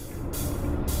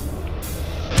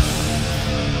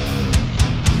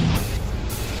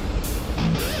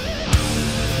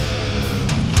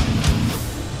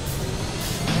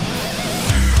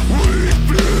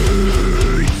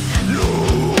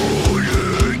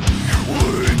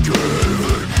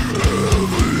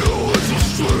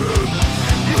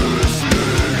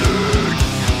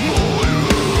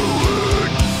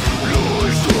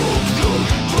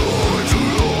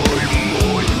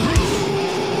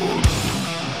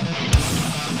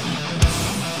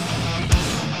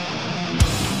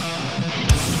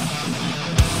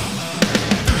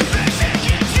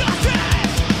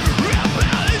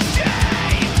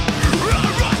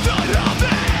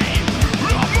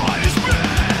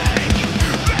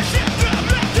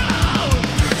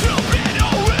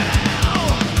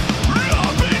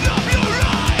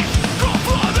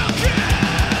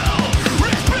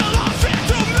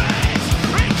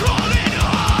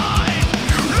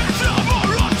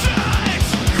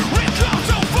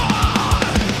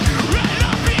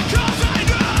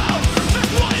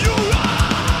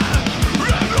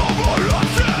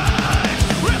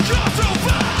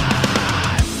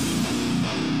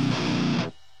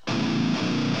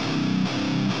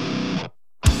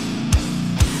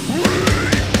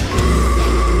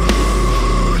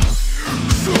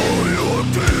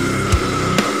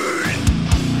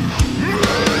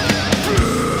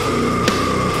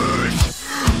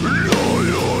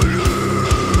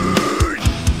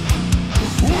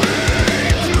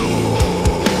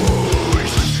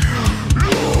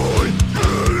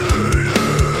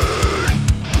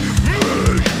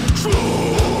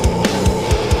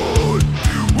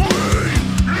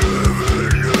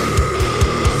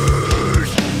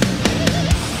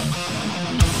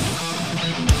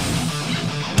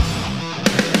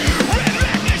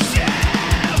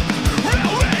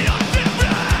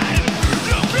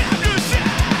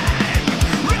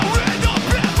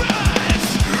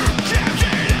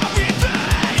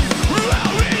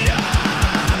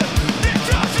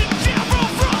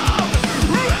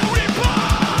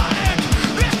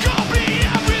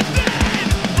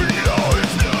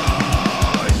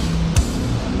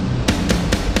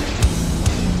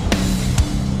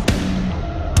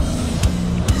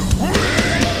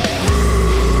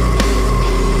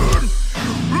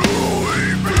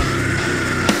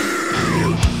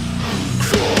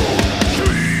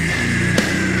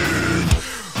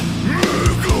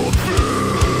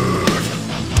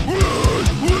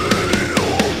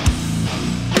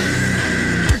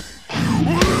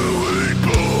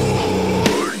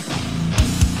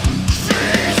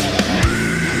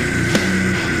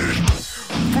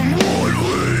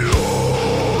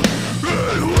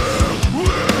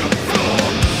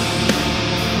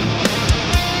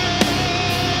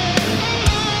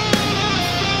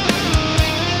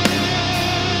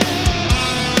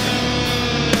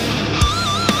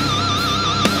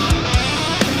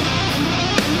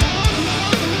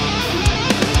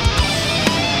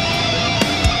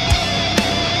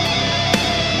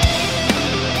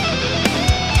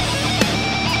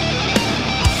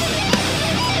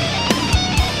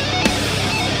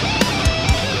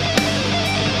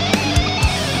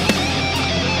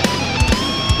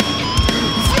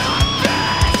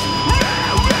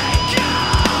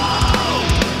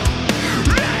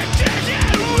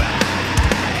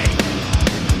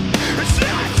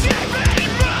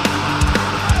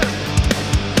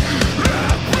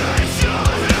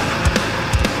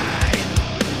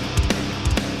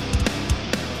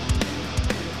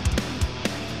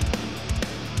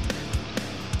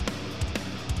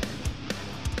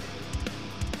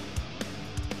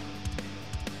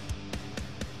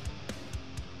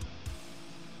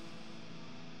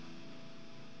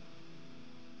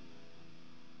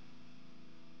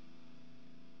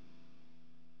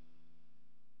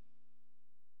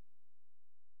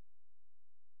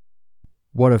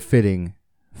 What a fitting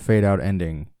fade-out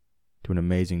ending to an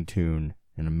amazing tune,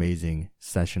 an amazing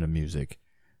session of music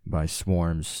by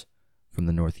Swarms from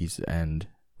the northeast end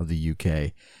of the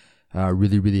UK.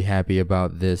 Really, really happy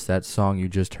about this. That song you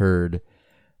just heard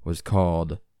was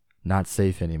called Not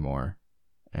Safe Anymore.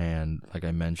 And like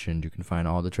I mentioned, you can find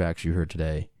all the tracks you heard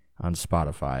today on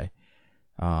Spotify.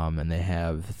 And they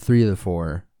have 3 of the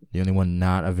 4. The only one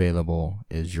not available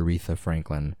is Aretha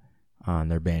Franklin on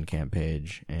their Bandcamp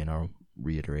page. And I'll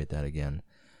reiterate that again.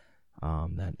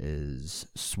 That is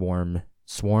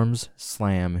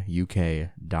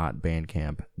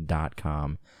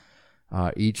swarmslamuk.bandcamp.com.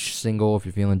 Each single, if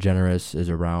you're feeling generous, is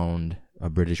around a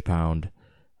British pound,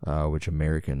 which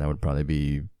American, that would probably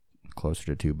be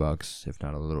closer to $2, if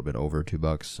not a little bit over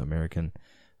 $2 American.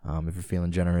 If you're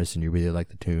feeling generous and you really like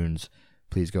the tunes,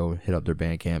 please go hit up their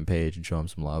Bandcamp page and show them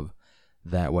some love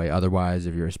that way. Otherwise,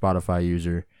 if you're a Spotify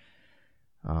user,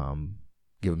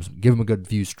 give them a good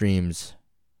few streams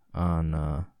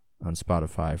on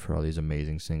Spotify for all these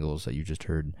amazing singles that you just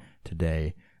heard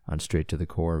today on Straight to the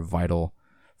Core. Vital,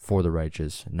 For the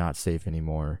Righteous, Not Safe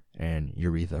Anymore, and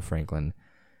Aretha Franklin.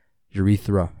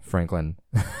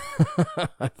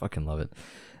 I fucking love it.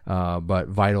 But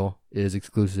Vital is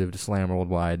exclusive to Slam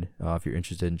Worldwide. If you're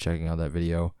interested in checking out that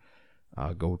video,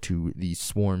 go to the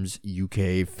Swarms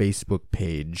UK Facebook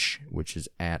page, which is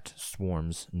at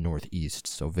Swarms Northeast.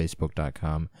 So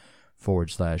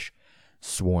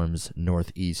facebook.com/Swarms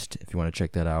Northeast if you want to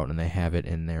check that out. And they have it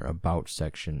in their About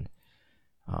section.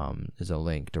 Is a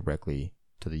link directly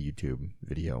to the YouTube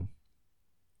video,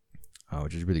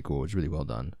 which is really cool. It's really well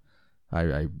done.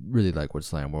 I really like what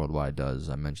Slam Worldwide does.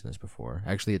 I mentioned this before.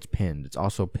 Actually, it's pinned. It's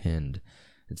also pinned.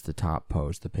 It's the top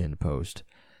post, the pinned post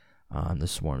on the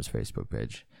Swarms Facebook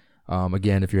page.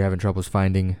 Again, if you're having troubles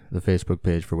finding the Facebook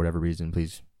page for whatever reason,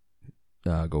 please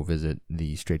go visit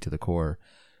the Straight to the Core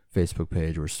Facebook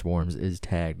page where Swarms is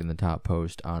tagged in the top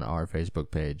post on our Facebook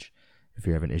page if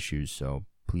you're having issues. So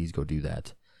please go do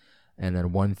that. And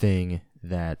then one thing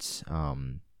that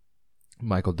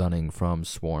Michael Dunning from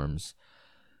Swarms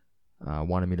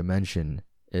wanted me to mention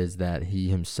is that he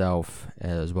himself,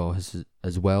 as well as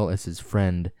his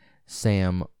friend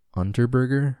Sam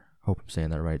Unterberger, hope I'm saying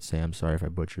that right, Sam. Sorry if I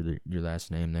butchered your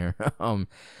last name there.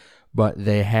 But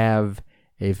they have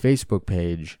a Facebook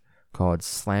page called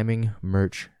Slamming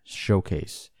Merch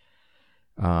Showcase.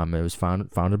 It was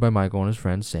founded by Michael and his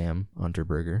friend Sam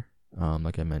Unterberger,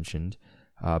 like I mentioned.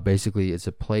 Basically, it's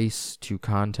a place to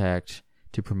contact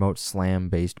to promote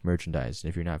slam-based merchandise. And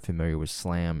if you're not familiar with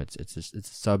slam, it's a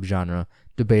subgenre,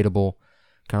 debatable,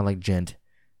 kind of like gent.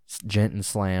 Gent and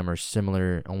slam are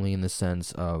similar only in the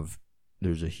sense of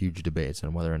there's a huge debate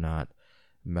on whether or not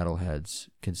metalheads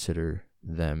consider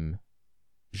them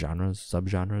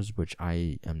subgenres, which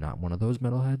I am not one of those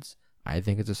metalheads. I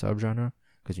think it's a subgenre,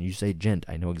 because when you say gent,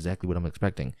 I know exactly what I'm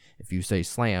expecting. If you say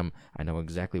slam, I know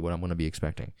exactly what I'm going to be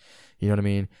expecting. You know what I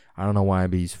mean? I don't know why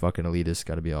these fucking elitists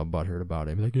got to be all butthurt about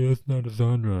it. Be like, yeah, it's not a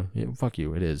genre. Yeah, fuck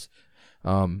you, it is.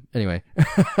 Anyway.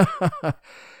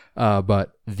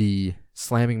 But the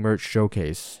Slamming Merch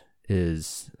Showcase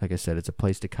is, like I said, it's a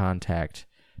place to contact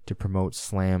to promote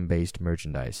slam-based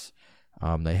merchandise.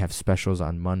 They have specials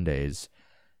on Mondays,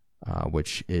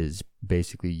 which is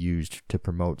basically used to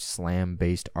promote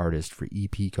slam-based artists for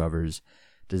EP covers,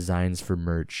 designs for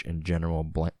merch, and general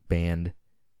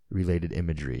band-related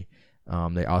imagery.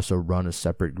 They also run a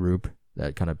separate group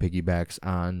that kind of piggybacks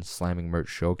on Slamming Merch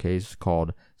Showcase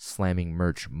called Slamming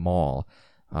Merch Mall,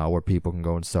 where people can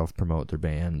go and self-promote their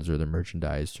bands or their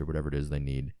merchandise or whatever it is they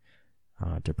need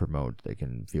to promote. They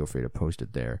can feel free to post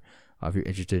it there. If you're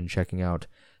interested in checking out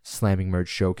Slamming Merch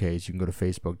Showcase, you can go to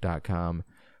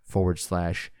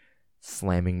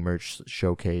facebook.com/Slamming Merch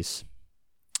Showcase.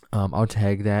 I'll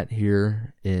tag that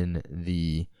here in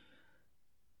the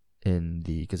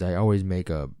because I always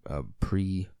make a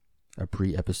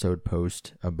pre-episode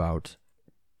post about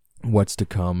what's to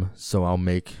come. So I'll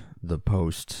make the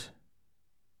post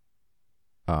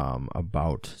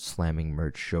about Slamming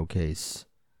Merch Showcase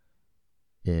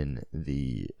in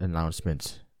the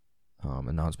announcement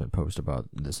post about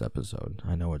this episode.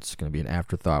 I know it's going to be an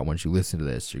afterthought once you listen to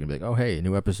this. You're going to be like, oh, hey, a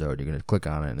new episode. You're going to click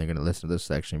on it, and they're going to listen to this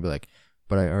section and be like,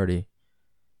 but I already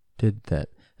did that.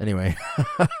 Anyway.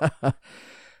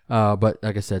 But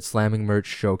like I said, Slamming Merch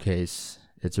Showcase.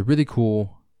 It's a really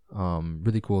cool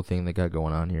thing they got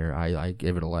going on here. I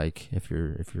give it a like. If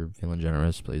you're feeling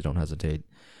generous, please don't hesitate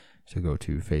to go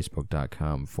to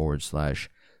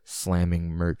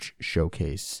facebook.com/Slamming Merch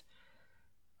Showcase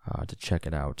to check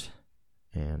it out.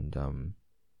 And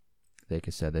like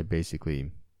I said, they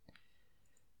basically,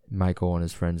 Michael and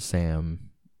his friend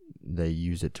Sam, they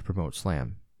use it to promote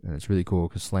slam. And it's really cool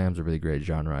because slam's a really great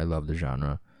genre. I love the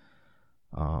genre.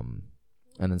 And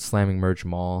then Slamming Merch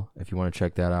Mall, if you want to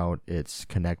check that out, it's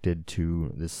connected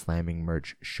to the Slamming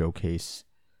Merch Showcase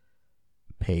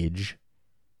page.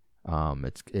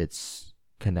 It's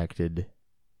connected.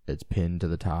 It's pinned to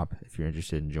the top if you're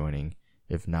interested in joining.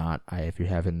 If not, if you're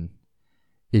having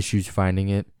issues finding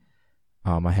it,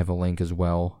 I have a link as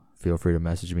well. Feel free to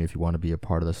message me if you want to be a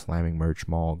part of the Slamming Merch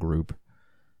Mall group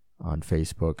on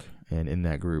Facebook. And in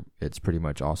that group, it's pretty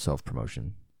much all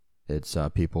self-promotion. It's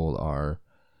people are,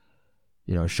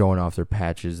 showing off their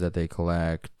patches that they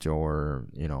collect, or,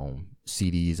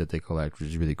 CDs that they collect, which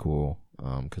is really cool.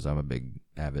 Because I'm a big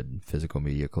avid physical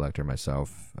media collector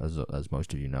myself, as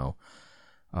most of you know.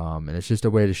 And it's just a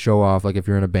way to show off, like if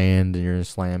you're in a band and you're in a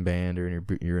slam band, or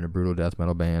you're in a brutal death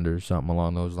metal band or something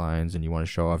along those lines, and you want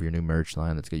to show off your new merch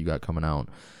line that you got coming out,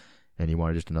 and you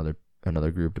want just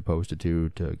another group to post it to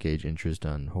gauge interest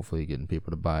on hopefully getting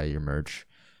people to buy your merch.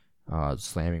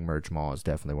 Slamming Merch Mall is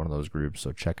definitely one of those groups,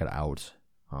 so check it out.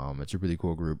 It's a really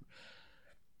cool group.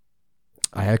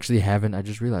 I actually haven't. I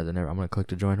just realized I'm going to click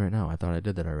to join right now. I thought I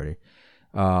did that already.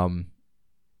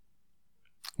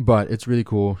 But it's really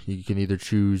cool. You can either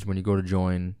choose when you go to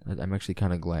join. I'm actually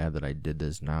kind of glad that I did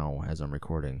this now as I'm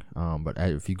recording. But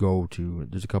if you go to,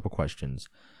 there's a couple questions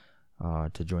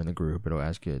to join the group. They'll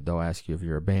ask you if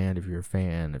you're a band, if you're a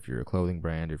fan, if you're a clothing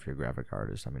brand, if you're a graphic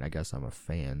artist. I mean, I guess I'm a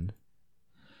fan.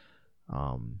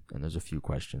 And there's a few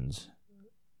questions.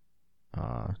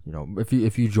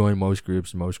 If you join most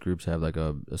groups have like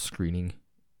a screening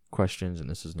questions, and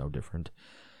this is no different.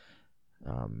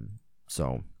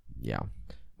 So yeah,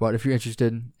 but if you're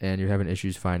interested and you're having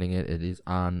issues finding it, it is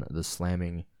on the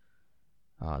Slamming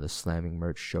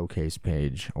Merch Showcase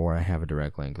page, or I have a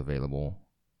direct link available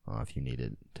if you need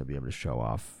it to be able to show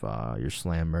off your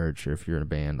slam merch, or if you're in a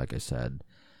band, like I said,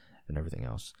 and everything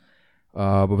else.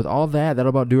 But with all that, that'll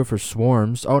about do it for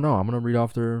Swarms. Oh no, I'm gonna read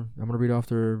off their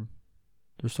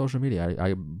social media.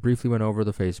 I briefly went over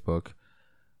the Facebook.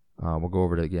 We'll go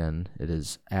over it again. It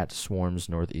is at Swarms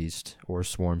Northeast or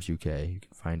Swarms UK. You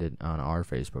can find it on our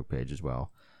Facebook page as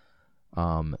well.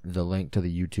 The link to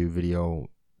the YouTube video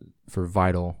for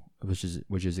Vital, which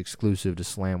is exclusive to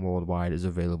Slam Worldwide, is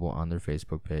available on their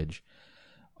Facebook page.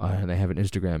 And they have an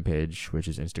Instagram page, which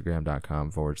is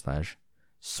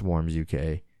instagram.com/Swarms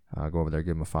UK. Go over there,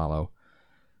 give them a follow.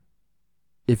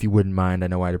 If you wouldn't mind, I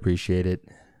know I'd appreciate it.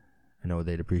 I know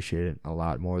they'd appreciate it a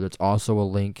lot more. There's also a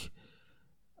link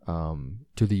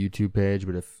to the YouTube page,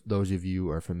 but if those of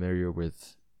you are familiar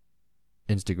with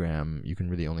Instagram, you can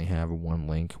really only have one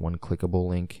clickable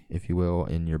link, if you will,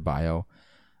 in your bio.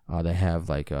 They have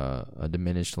like a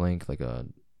diminished link,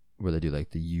 where they do like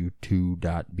the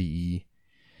u2.be.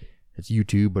 It's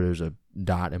YouTube, but there's a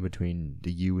dot in between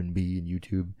the U and B in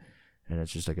YouTube, and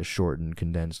it's just like a shortened,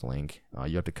 condensed link.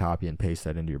 You have to copy and paste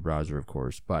that into your browser, of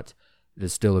course, but it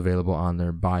is still available on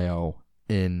their bio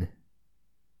in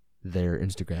their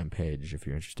Instagram page if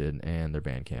you're interested, and their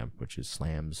Bandcamp, which is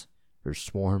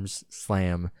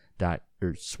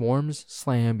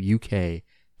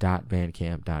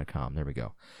swarmslamuk.bandcamp.com. There we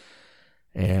go.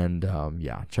 And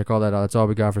check all that out. That's all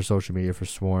we got for social media for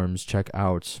Swarms. Check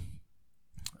out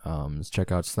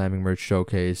Slamming Merch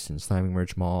Showcase and Slamming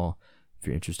Merch Mall if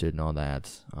you're interested in all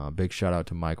that. Big shout out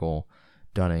to Michael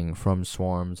Dunning from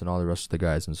Swarms and all the rest of the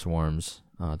guys in Swarms.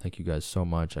 Thank you guys so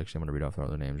much. Actually, I'm going to read off their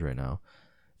other names right now.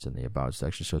 It's in the About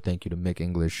section. So thank you to Mick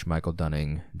English, Michael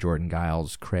Dunning, Jordan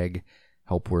Giles, Craig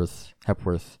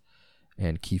Hepworth,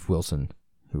 and Keith Wilson,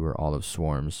 who are all of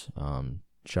Swarms.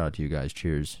 Shout out to you guys.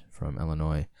 Cheers from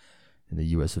Illinois in the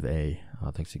US of A.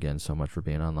 Thanks again so much for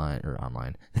being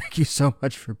online. Thank you so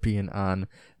much for being on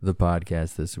the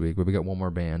podcast this week. We got one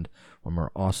more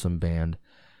awesome band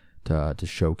to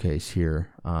showcase here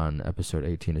on episode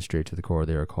 18 of Straight to the Core.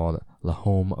 They are called La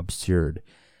Home Absurde.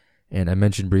 And I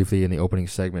mentioned briefly in the opening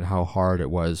segment how hard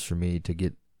it was for me to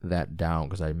get that down,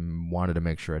 because I wanted to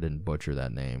make sure I didn't butcher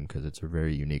that name, because it's a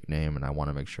very unique name and I want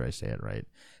to make sure I say it right.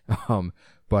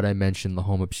 But I mentioned La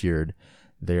Home Absurde.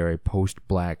 They are a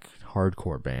post-black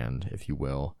hardcore band, if you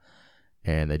will,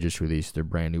 and they just released their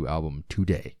brand new album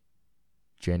today,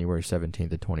 January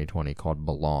 17th of 2020, called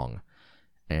Belong.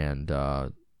 And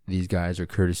these guys are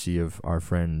courtesy of our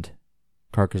friend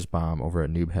Carcass Bomb over at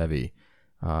Noob Heavy.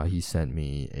 He sent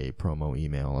me a promo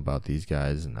email about these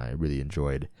guys, and I really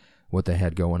enjoyed what they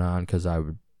had going on, because I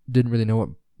didn't really know what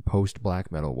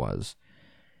post-black metal was.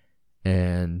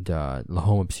 And La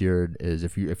Home Absurde is,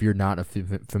 if you're not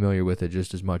familiar with it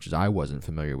just as much as I wasn't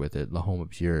familiar with it, La Home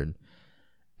Absurde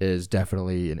is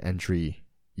definitely an entry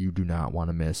you do not want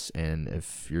to miss. And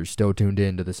if you're still tuned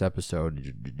in to this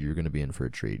episode, you're going to be in for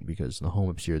a treat, because the Home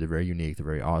Obscured, they're very unique, they're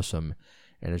very awesome,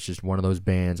 and it's just one of those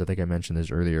bands, I think I mentioned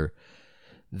this earlier,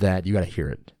 that you got to hear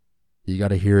it. You got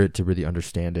to hear it to really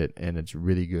understand it, and it's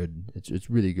really good. It's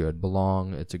really good.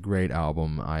 Belong, it's a great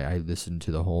album. I listened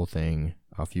to the whole thing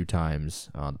a few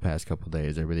times the past couple of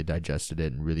days. I really digested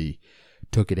it and really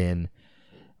took it in,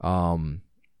 and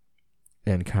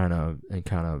kind of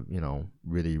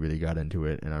really got into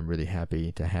it. And I'm really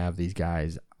happy to have these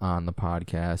guys on the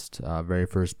podcast. Very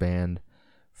first band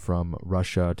from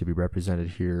Russia to be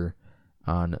represented here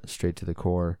on Straight to the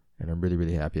Core. And I'm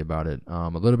really happy about it. A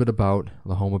little bit about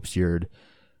the Home Obscured.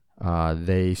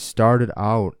 They started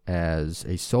out as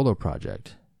a solo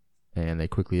project, and they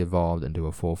quickly evolved into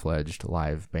a full-fledged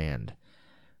live band.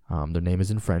 Their name is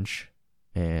in French,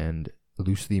 and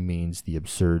loosely means the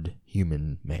absurd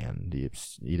human man,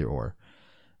 either or.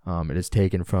 It is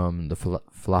taken from the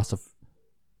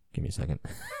Give me a second.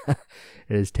 It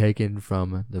is taken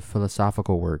from the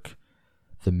philosophical work,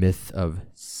 The Myth of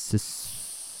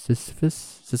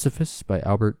Sisyphus by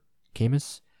Albert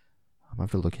Camus. I'm going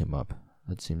to have to look him up.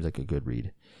 That seems like a good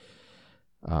read.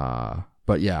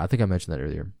 But yeah, I think I mentioned that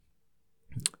earlier.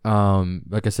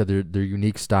 Like I said, their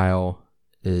unique style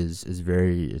is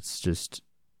very,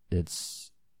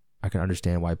 I can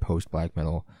understand why post-black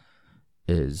metal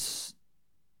is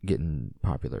getting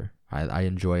popular. I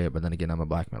enjoy it, but then again, I'm a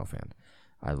black metal fan.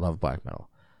 I love black metal.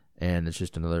 And it's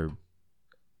just another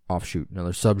offshoot,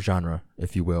 another subgenre,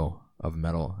 if you will, of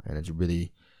metal, and it's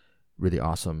really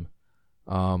awesome.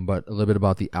 But a little bit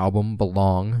about the album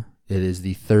Belong. It is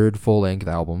the third full-length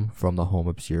album from the Home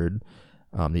Obscured.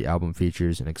 The album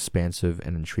features an expansive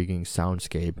and intriguing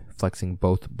soundscape, flexing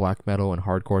both black metal and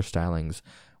hardcore stylings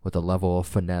with a level of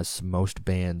finesse most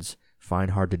bands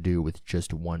find hard to do with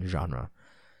just one genre.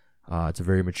 It's a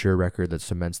very mature record that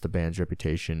cements the band's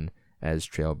reputation as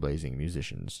trailblazing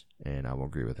musicians, and I will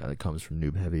agree with that. It comes from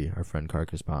Noob Heavy, our friend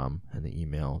Carcass Bomb, and the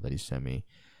email that he sent me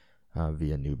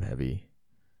via Noob Heavy,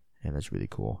 and that's really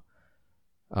cool.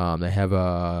 They have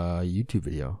a YouTube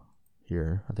video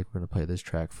here. I think we're going to play this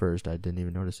track first. I didn't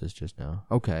even notice this just now.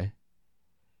 Okay.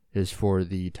 It is for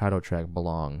the title track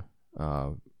Belong,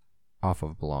 off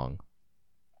of Belong.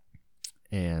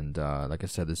 And like I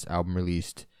said, this album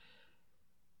released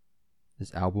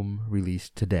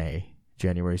today,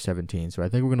 January 17th. So I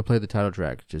think we're going to play the title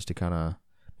track just to kind of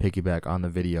piggyback on the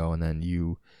video, and then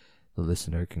you, the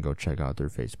listener, can go check out their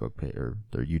Facebook page, or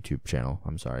their YouTube channel.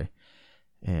 I'm sorry.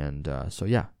 And so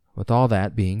yeah, with all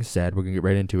that being said, we're going to get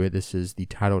right into it. This is the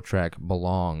title track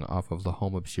Belong off of the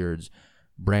Home Obscured's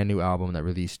brand new album that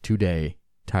released today,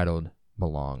 titled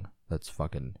Belong. Let's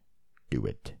fucking do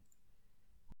it.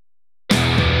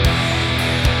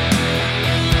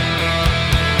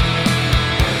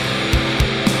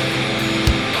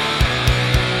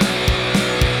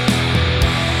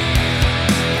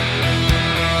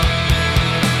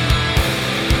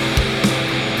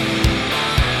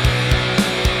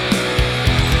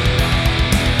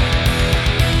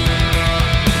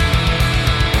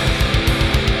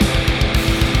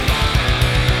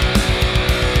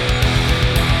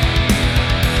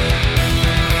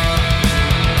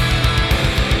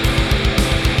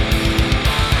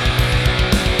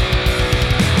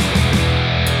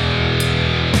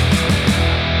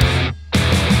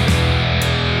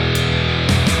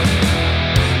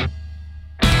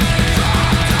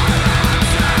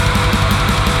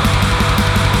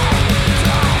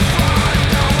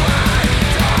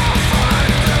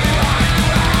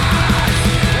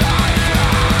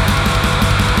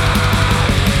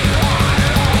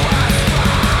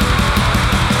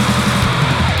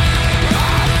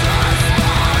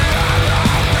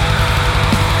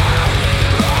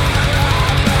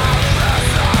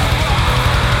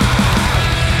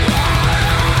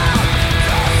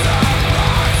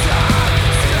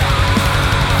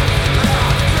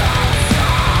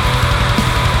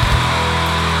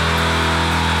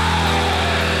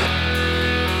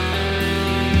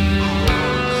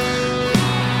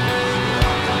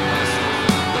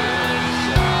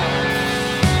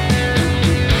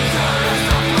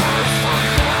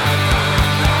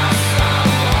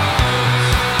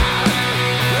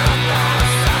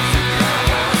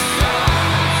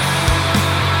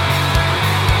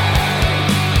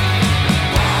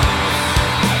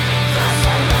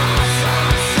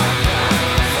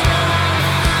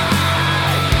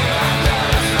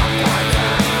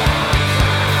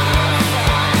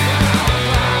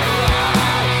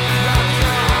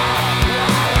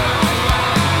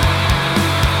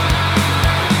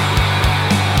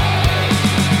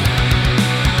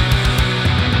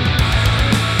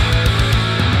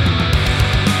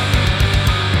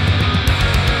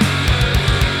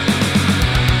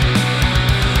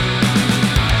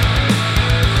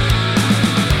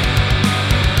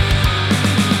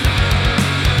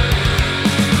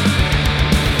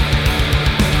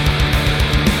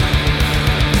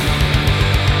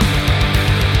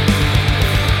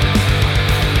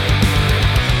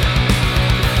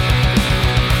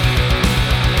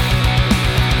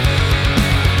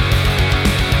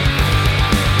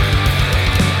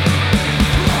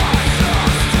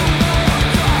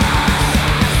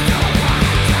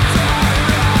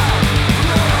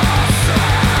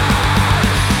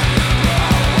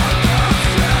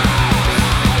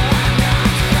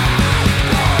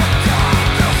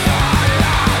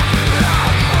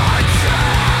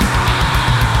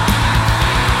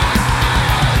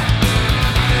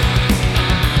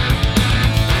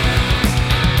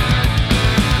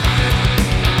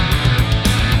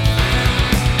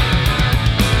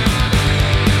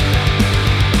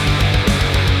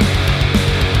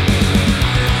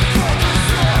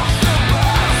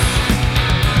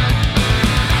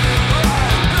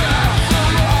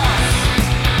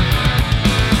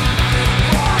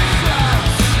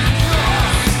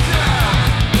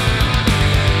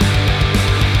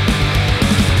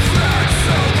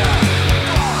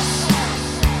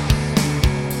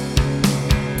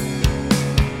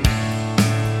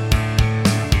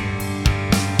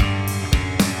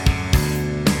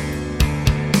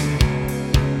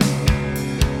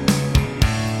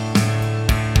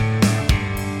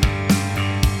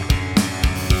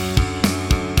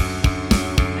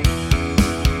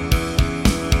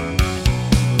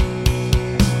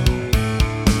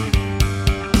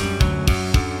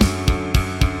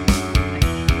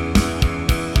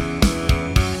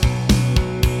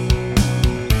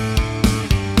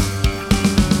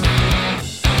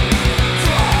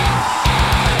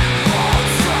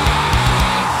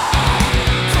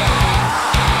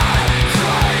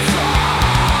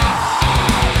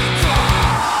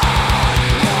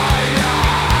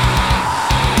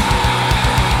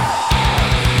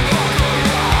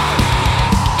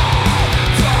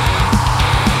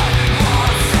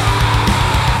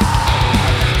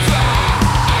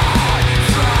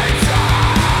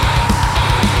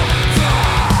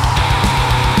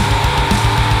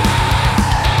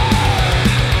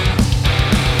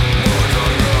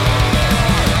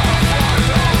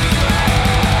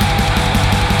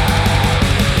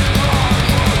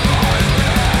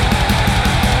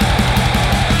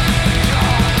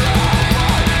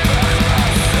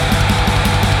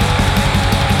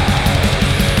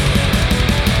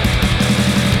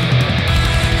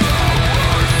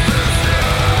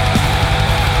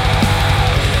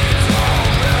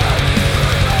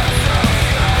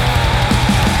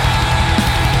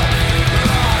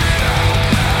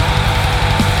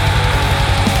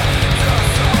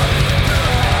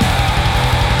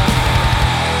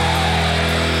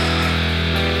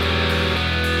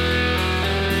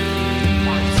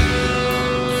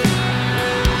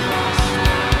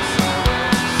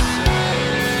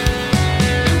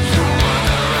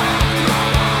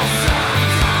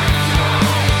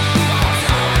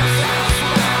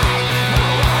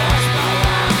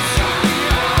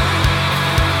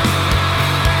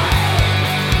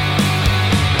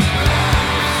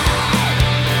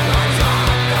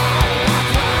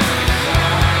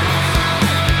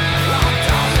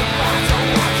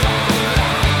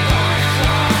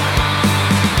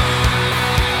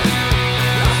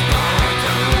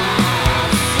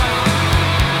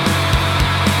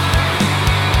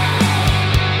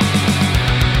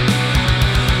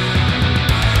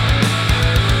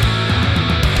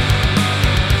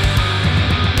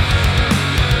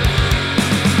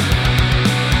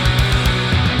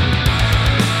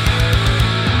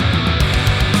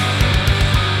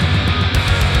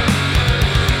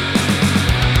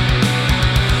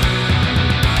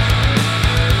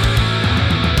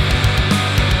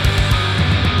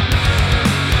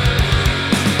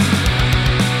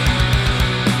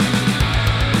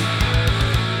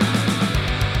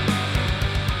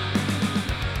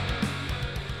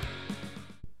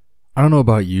 I don't know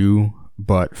about you,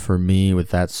 but for me, with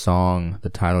that song, the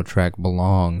title track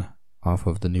Belong, off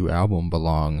of the new album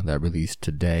Belong that released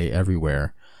today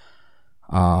everywhere.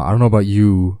 I don't know about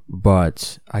you,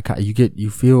 but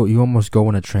you almost go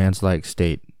in a trance-like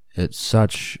state. It's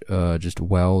such just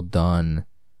well done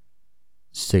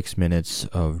 6 minutes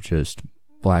of just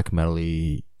black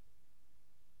metal-y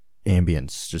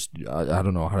ambience. Just I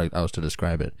don't know how else to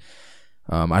describe it.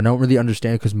 I don't really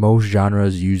understand because most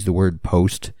genres use the word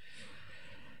post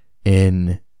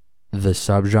in the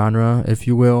subgenre, if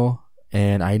you will,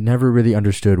 and I never really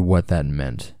understood what that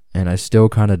meant, and I still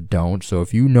kind of don't. So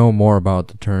if you know more about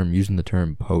the term, using the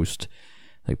term post,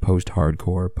 like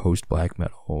post-hardcore, post-black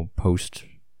metal, post,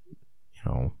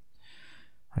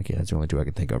 that's the only two I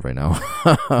can think of right now.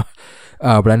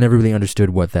 But I never really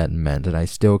understood what that meant, and I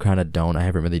still kind of don't. I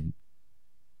haven't really,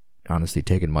 honestly,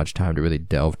 taken much time to really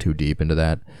delve too deep into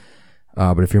that.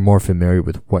 But if you're more familiar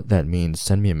with what that means,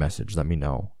 send me a message. Let me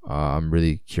know. I'm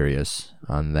really curious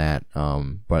on that.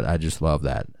 But I just love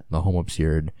that. The Home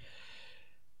Obscured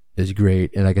is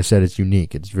great. And like I said, it's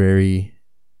unique. It's very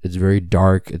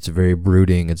dark. It's very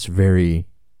brooding. It's very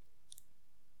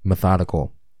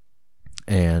methodical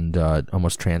and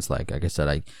almost trance-like. Like I said,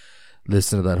 I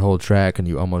listen to that whole track and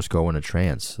you almost go in a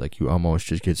trance. Like you almost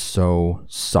just get so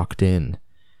sucked in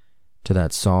to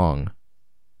that song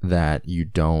that you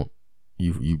don't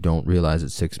realize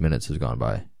that 6 minutes has gone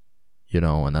by,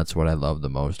 and that's what I love the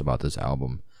most about this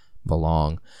album,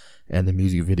 Belong, and the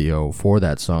music video for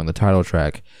that song. The title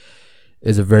track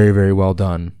is a very, very well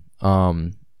done.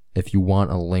 If you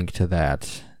want a link to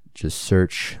that, just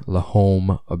search Le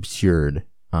Home Obscured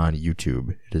on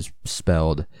YouTube. It is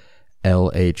spelled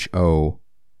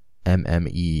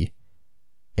LHOMMEABSURDE.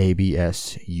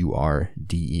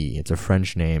 It's a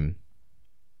French name.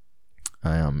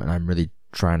 And I'm really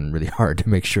trying really hard to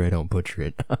make sure I don't butcher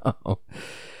it.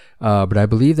 But I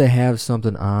believe they have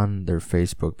something on their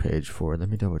Facebook page for it. Let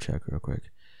me double check real quick.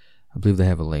 I believe they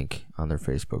have a link on their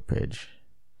Facebook page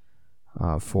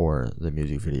for the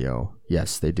music video.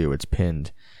 Yes, they do. It's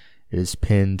pinned. It is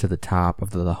pinned to the top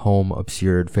of the Home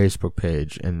Obscured Facebook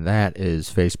page, and that is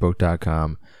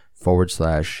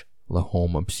facebook.com/Le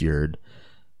Home Obscured.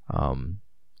 And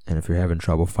if you're having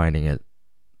trouble finding it,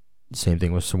 same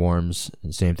thing with Swarms,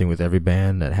 and same thing with every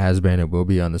band that has been and will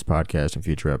be on this podcast in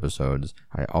future episodes.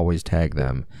 I always tag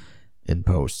them in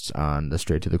posts on the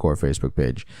Straight to the Core Facebook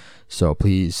page. So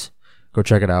please go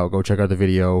check it out. Go check out the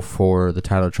video for the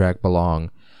title track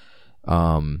Belong.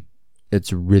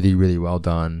 It's really, really well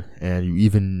done, and you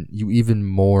even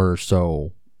more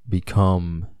so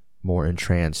become more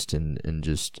entranced and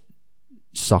just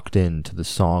sucked into the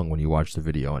song when you watch the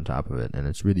video on top of it, and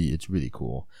it's really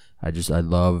cool. I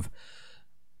love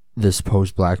this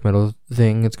post-black metal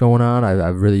thing that's going on.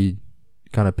 I've really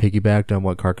kind of piggybacked on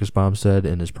what Carcass Bomb said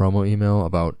in his promo email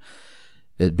about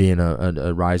it being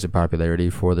a rise in popularity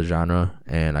for the genre,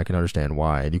 and I can understand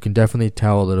why. And you can definitely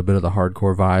tell a little bit of the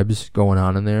hardcore vibes going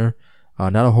on in there.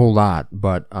 Not a whole lot,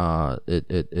 but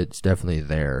it's definitely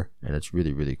there, and it's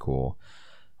really, really cool.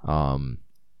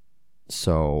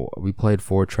 So we played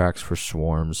 4 tracks for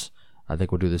Swarms. I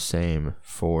think we'll do the same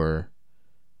for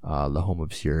Le Home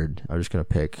Obscured. I'm just gonna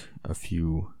pick a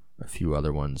few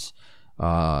other ones.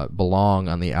 Belong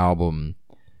on the album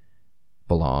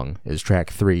Belong is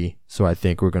track 3, so I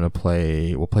think we'll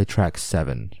play track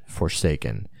 7,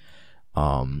 Forsaken.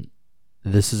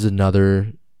 This is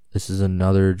another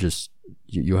just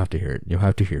you have to hear it. You'll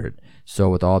have to hear it. So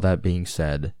with all that being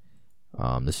said,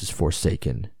 this is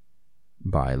Forsaken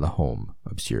by Le Home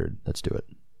Obscured. Let's do it.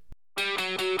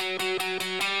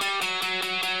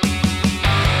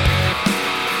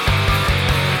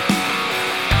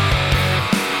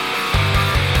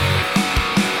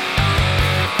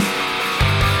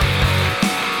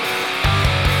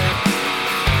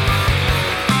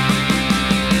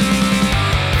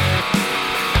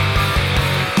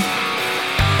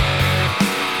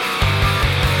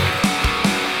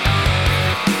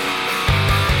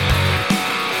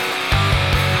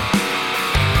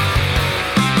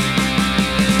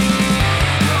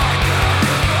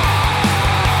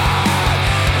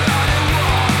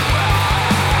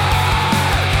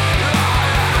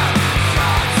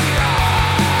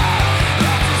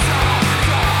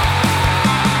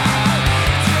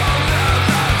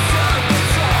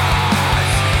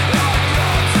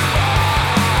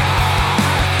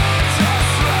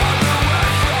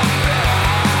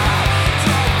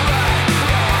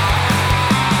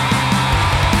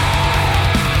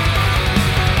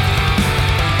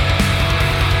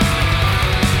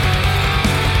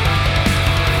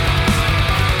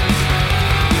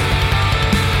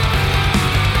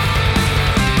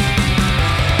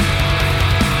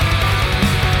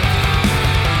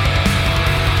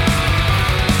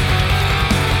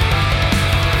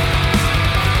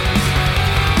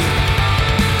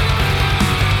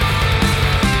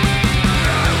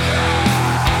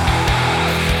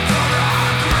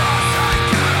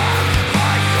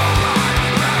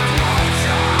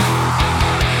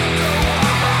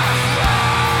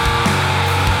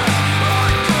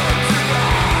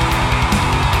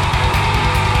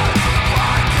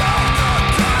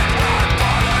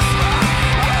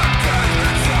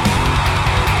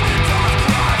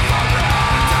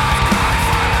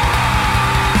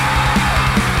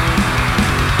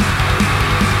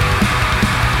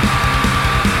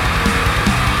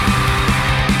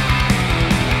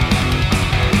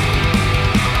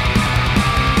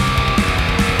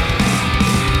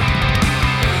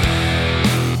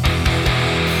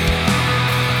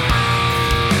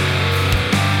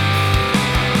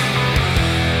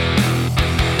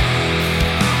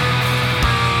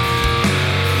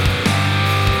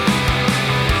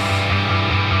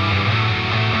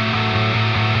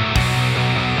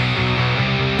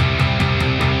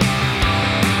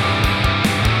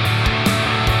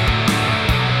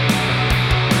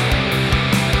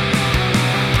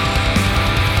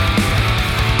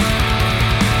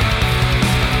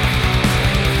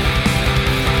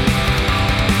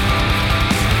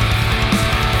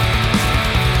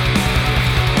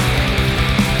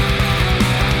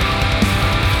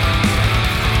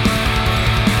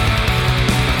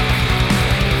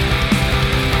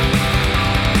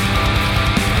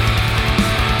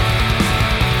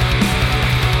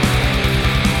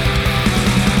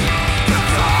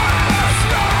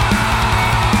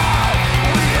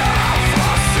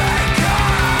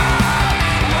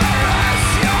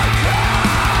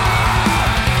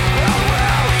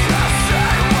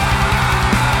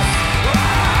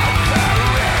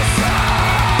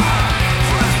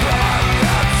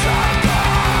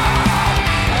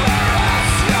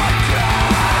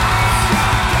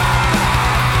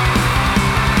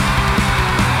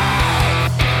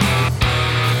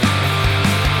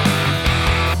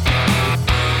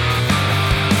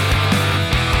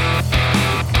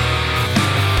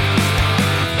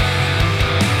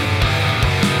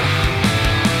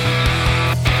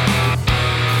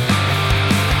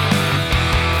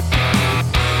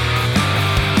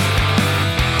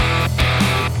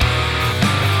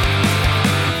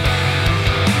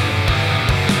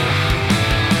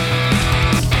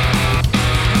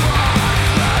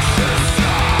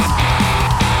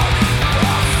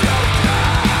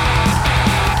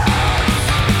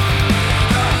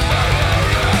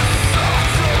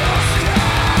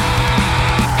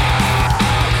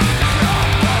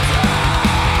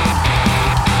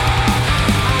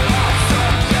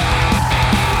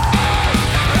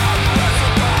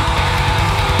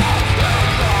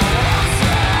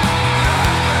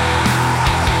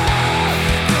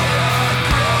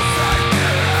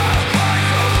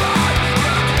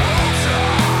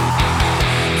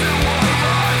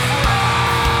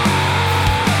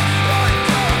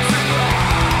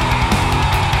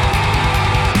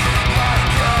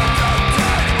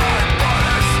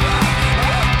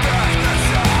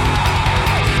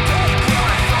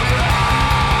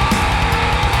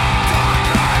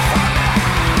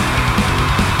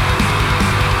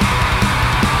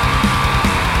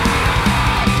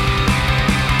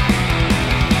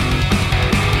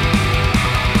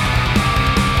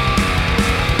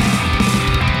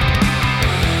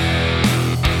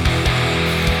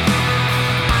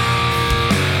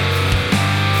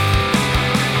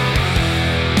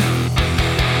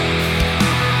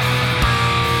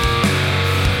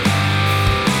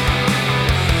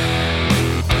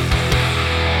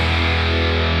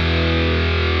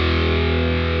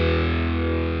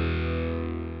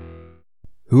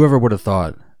 Whoever would have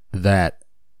thought that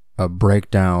a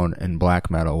breakdown in black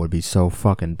metal would be so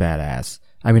fucking badass?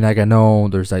 I mean, like, I know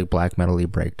there's like black metal-y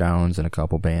breakdowns in a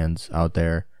couple bands out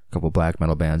there, a couple black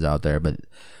metal bands out there, but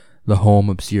the Home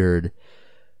Absurd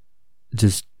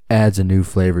just adds a new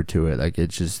flavor to it. Like,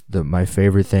 it's just my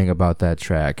favorite thing about that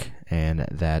track, and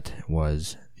that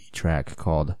was the track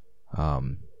called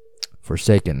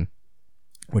Forsaken,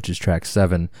 which is track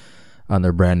 7 on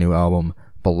their brand new album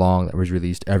Belong, that was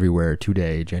released everywhere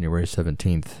today, January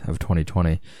 17th of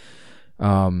 2020.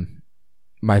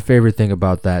 My favorite thing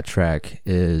about that track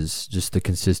is just the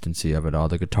consistency of it all.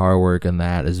 The guitar work in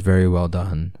that is very well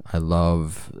done. I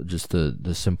love just the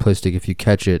simplistic, if you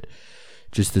catch it,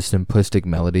 just the simplistic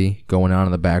melody going on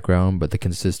in the background, but the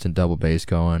consistent double bass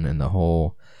going, and the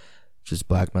whole just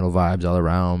black metal vibes all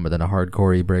around, but then a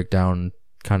hardcore-y breakdown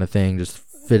kind of thing just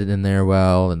fit it in there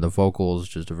well, and the vocals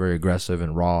just are very aggressive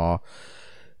and raw,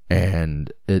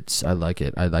 and I like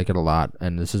it a lot.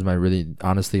 And this is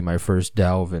honestly my first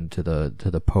delve into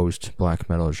the post black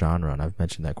metal genre, and I've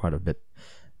mentioned that quite a bit,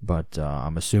 but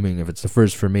I'm assuming if it's the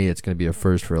first for me, it's going to be a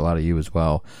first for a lot of you as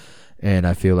well. And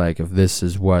I feel like if this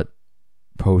is what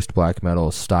post black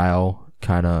metal style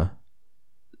kind of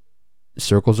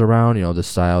circles around, the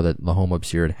style that the Home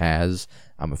Absurd has,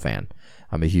 I'm a fan.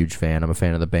 I'm a huge fan. I'm a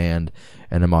fan of the band,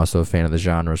 and I'm also a fan of the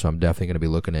genre, so I'm definitely going to be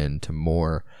looking into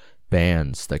more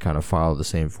bands that kind of follow the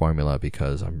same formula,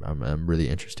 because I'm really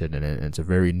interested in it. And it's a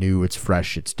very new, it's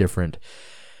fresh, it's different,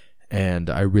 and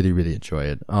I really, really enjoy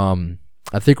it.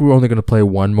 I think we're only going to play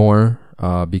one more,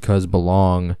 because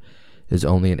Belong is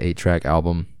only an 8-track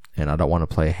album, and I don't want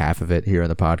to play half of it here in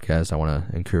the podcast. I want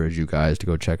to encourage you guys to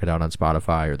go check it out on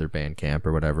Spotify or their Bandcamp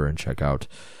or whatever, and check out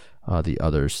the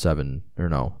other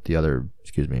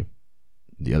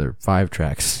 5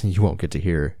 tracks you won't get to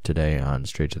hear today on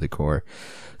Straight to the Core.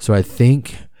 So I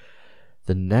think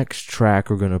the next track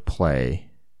we're going to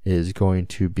play is going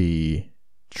to be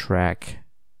track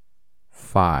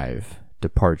 5,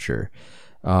 Departure.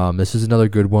 This is another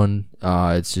good one.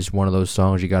 It's just one of those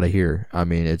songs you got to hear. I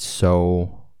mean, it's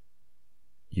so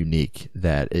unique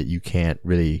that you can't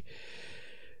really,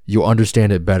 you'll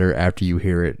understand it better after you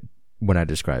hear it when I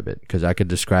describe it, because I could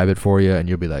describe it for you and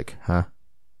you'll be like, huh?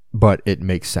 But it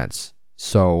makes sense.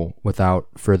 So without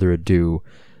further ado,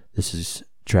 this is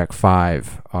track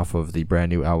 5 off of the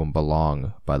brand new album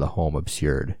Belong by the Home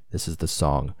Absurd. This is the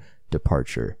song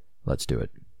Departure. Let's do it.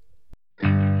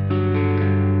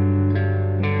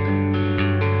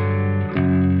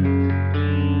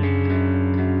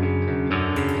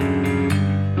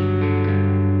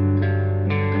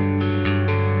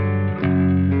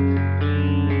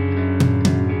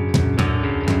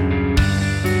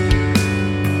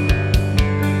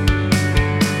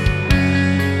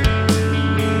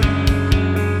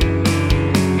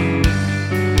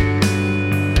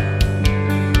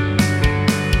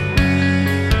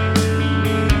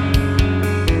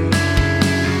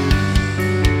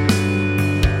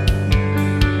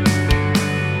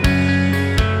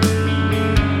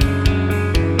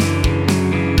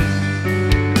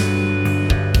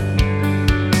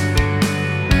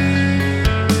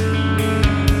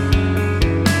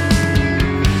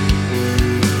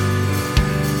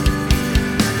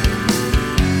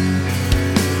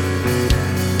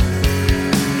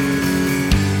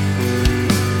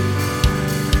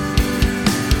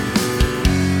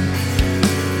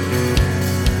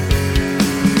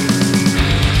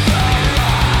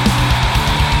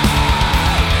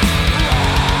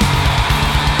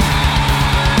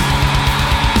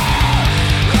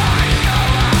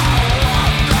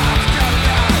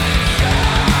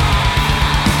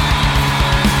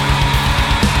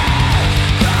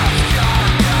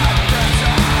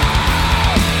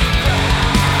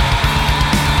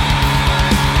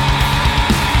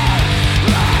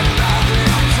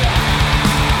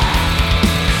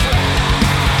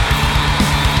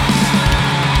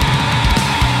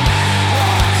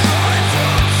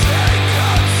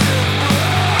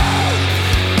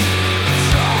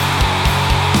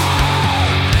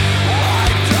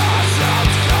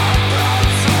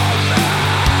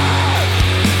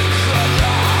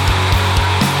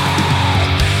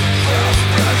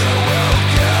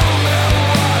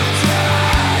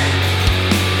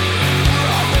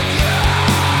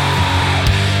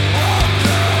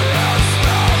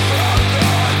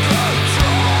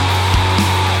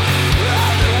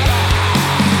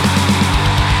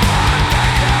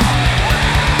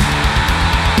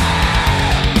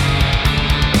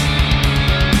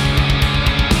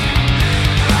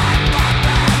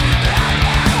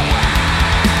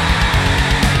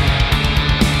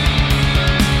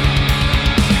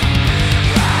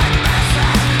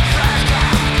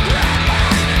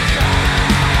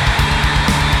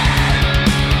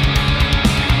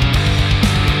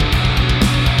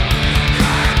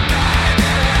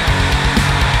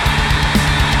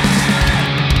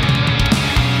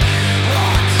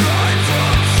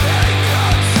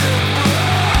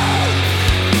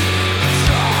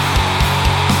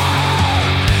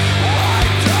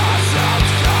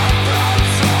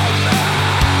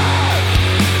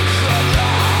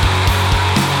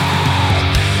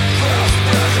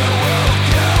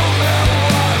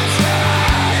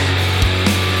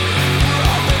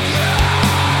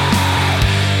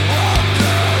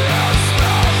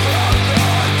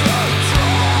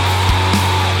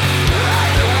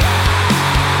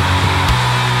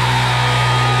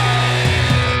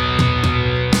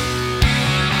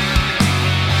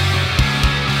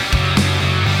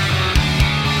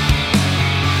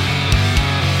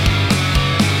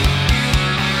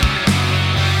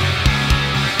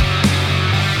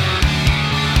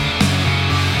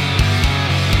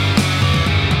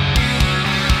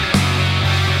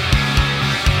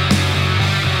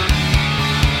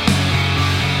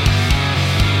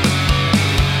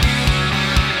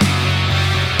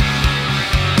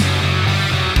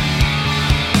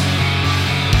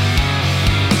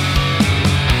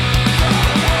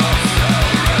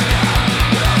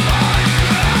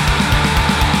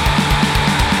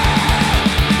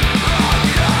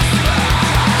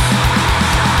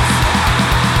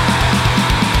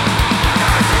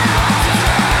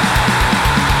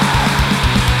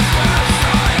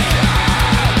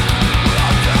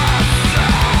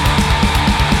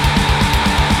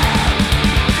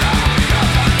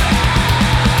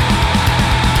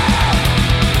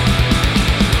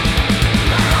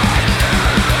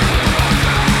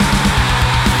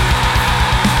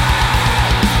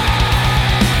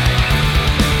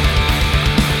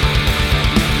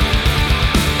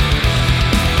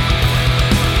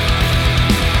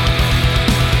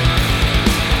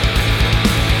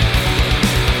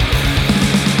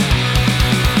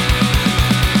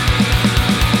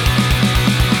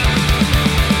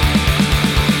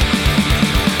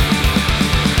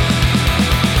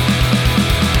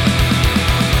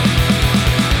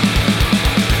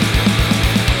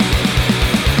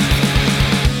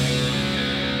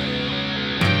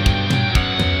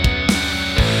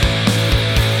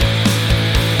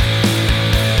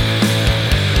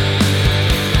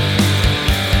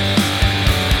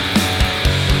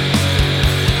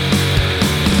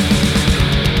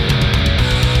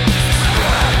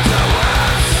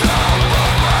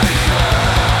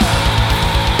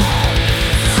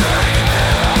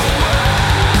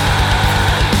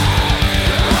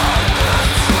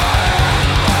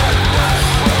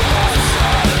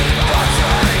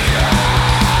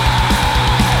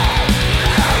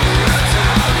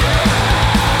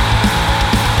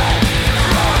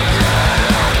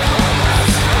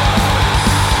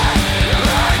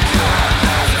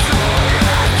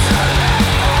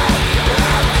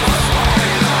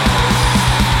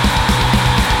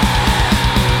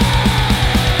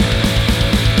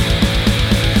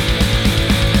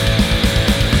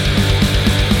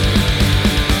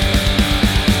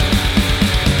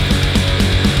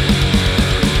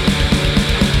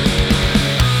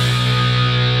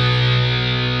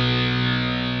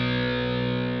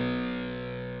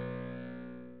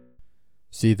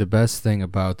 See, the best thing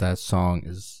about that song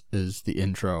is the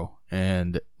intro,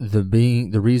 and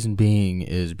the reason being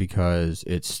is because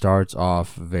it starts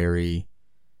off very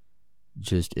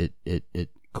just it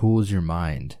cools your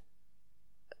mind.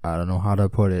 I don't know how to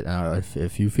put it.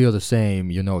 If you feel the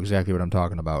same, you know exactly what I'm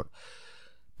talking about.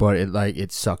 But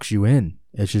it sucks you in.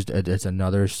 It's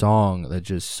another song that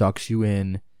just sucks you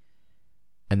in,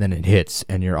 and then it hits,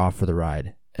 and you're off for the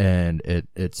ride. And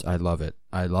I love it.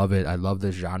 I love it. I love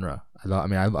this genre.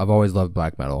 I've always loved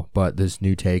black metal, but this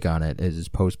new take on it is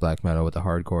post black metal with the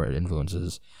hardcore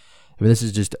influences. I mean, this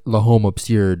is just La Homme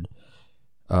Absurde,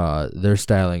 their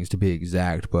stylings to be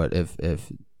exact. But if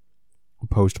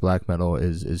post black metal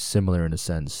is similar in a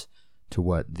sense to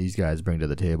what these guys bring to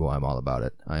the table, I'm all about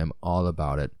it. I am all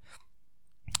about it.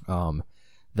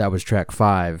 That was track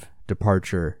 5,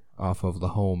 Departure, off of La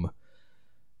Homme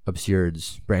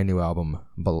Absurde's brand new album,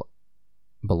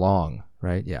 Belong,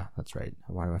 right? Yeah, that's right.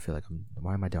 Why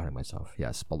am I doubting myself?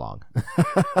 Yes, Belong.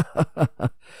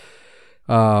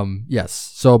 Yes,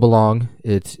 so Belong,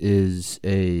 it is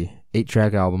a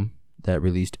 8-track album that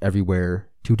released everywhere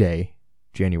today,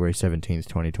 January 17th,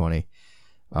 2020.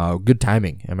 Good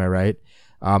timing, am I right?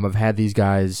 I've had these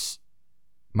guys,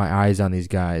 my eyes on these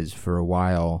guys for a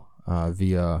while,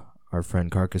 via our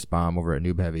friend Carcass Bomb over at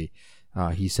Noob Heavy.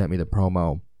 He sent me the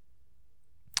promo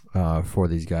for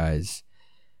these guys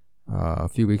a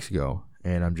few weeks ago,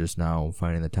 and I'm just now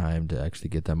finding the time to actually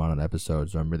get them on an episode,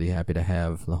 so I'm really happy to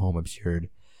have La Homme Absurde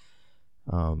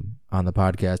on the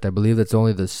podcast. I believe that's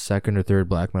only the second or third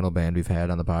black metal band we've had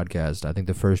on the podcast. I think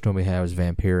the first one we had was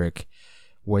Vampiric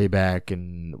way back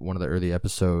in one of the early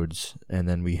episodes, and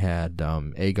then we had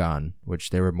Aegon,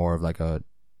 which they were more of like a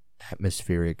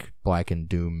atmospheric black and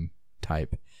doom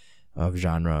type of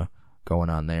genre going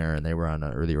on there, and they were on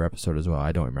an earlier episode as well.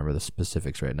 I don't remember the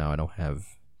specifics right now. I don't have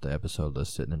the episode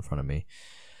list sitting in front of me.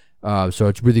 So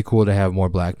it's really cool to have more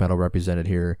black metal represented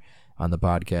here on the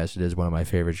podcast. It is one of my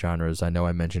favorite genres. I know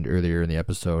I mentioned earlier in the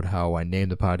episode how I named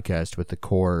the podcast with the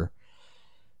core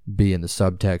being the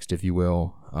subtext, if you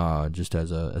will, just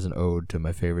as an ode to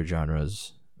my favorite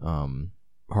genres, hardcore,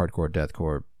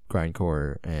 deathcore,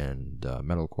 grindcore, and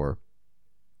metalcore.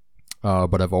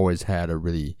 But I've always had a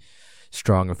really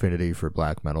strong affinity for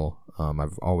black metal.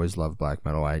 I've always loved black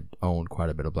metal. I own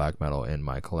quite a bit of black metal in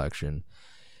my collection,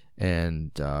 and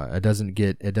it doesn't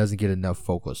get enough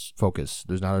focus.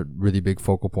 There's not a really big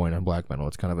focal point on black metal.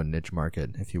 It's kind of a niche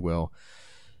market, if you will.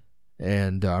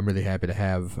 And I'm really happy to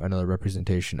have another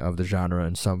representation of the genre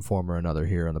in some form or another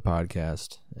here on the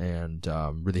podcast, and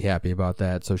I'm really happy about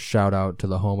that. So shout out to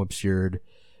La Homme Absurde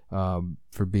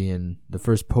for being the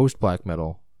first post-black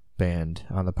metal band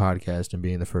on the podcast and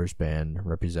being the first band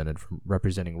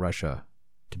representing Russia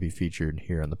to be featured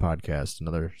here on the podcast,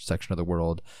 another section of the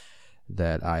world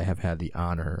that I have had the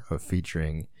honor of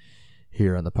featuring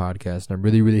here on the podcast, and I'm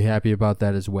really, really happy about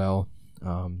that as well.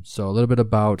 So a little bit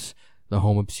about La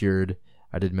Homme Absurde.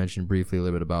 I did mention briefly a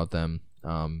little bit about them.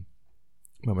 I'm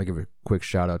going to give a quick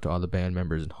shout out to all the band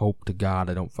members and hope to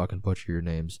God I don't fucking butcher your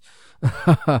names.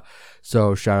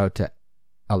 So shout out to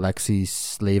Alexei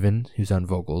Slavin, who's on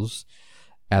vocals,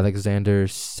 Alexander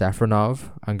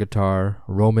Safronov on guitar,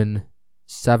 Roman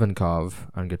Savinkov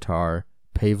on guitar,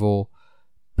 Pavel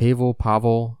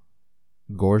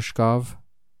Gorshkov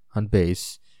on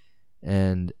bass,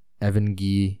 and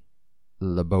Evgeny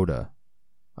Laboda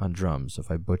on drums. So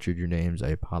if I butchered your names,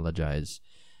 I apologize.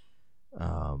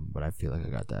 But I feel like I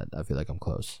got that. I feel like I'm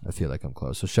close.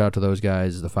 So shout out to those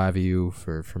guys, the 5 of you,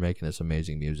 for making this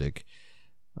amazing music,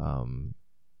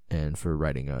 and for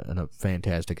writing a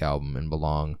fantastic album in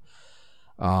Belong.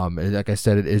 Like I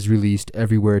said, it is released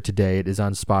everywhere today. It is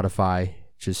on Spotify.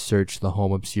 Just search La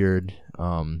Homme Absurde.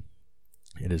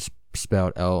 It is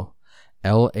spelled LHOMME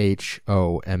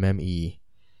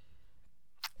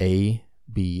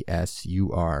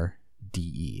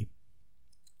ABSURDE.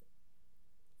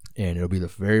 And it'll be the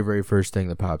very, very first thing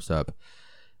that pops up.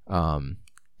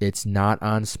 It's not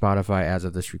on Spotify as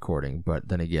of this recording, but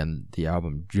then again, the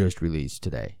album just released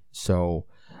today. So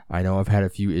I know I've had a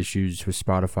few issues with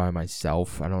Spotify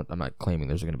myself. I'm not claiming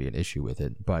there's going to be an issue with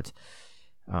it, but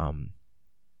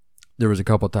there was a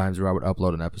couple times where I would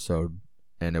upload an episode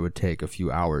and it would take a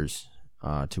few hours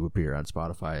to appear on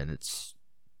Spotify, and it's,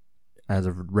 as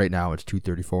of right now, it's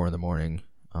 2:34 in the morning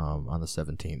on the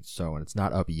 17th, so, and it's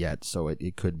not up yet, so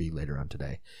it could be later on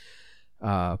today.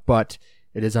 But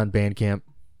it is on Bandcamp.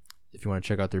 If you want to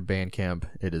check out their Bandcamp,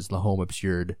 it is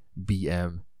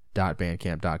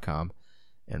lahommeabsurdebm.bandcamp.com,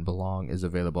 and Belong is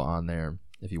available on there.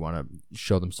 If you want to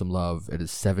show them some love, it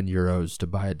is €7 to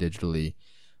buy it digitally,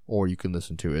 or you can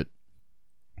listen to it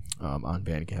on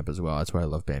Bandcamp as well. That's why I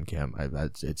love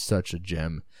Bandcamp. It's such a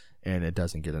gem, and it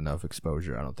doesn't get enough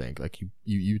exposure, I don't think. Like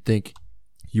you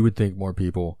would think more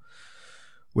people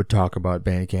would talk about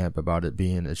Bandcamp, about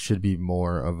it should be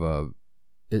more of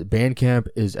Bandcamp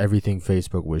is everything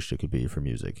Facebook wished it could be for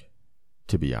music,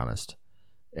 to be honest.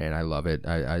 And I love it.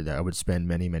 I would spend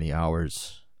many, many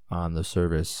hours on the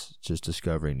service just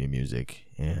discovering new music.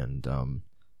 And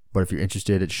but if you're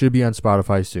interested, it should be on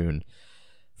Spotify soon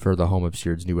for the Home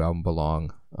Obscured's new album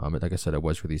Belong. Like I said, it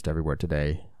was released everywhere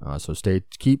today. So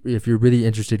if you're really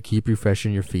interested, keep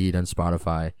refreshing your feed on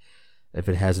Spotify. If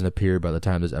it hasn't appeared by the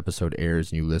time this episode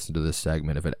airs and you listen to this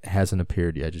segment, if it hasn't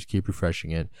appeared yet, just keep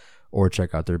refreshing it, or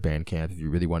check out their Bandcamp if you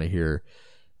really want to hear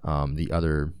the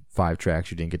other 5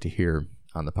 tracks you didn't get to hear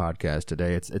on the podcast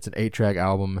today. It's an 8-track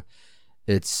album.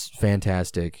 It's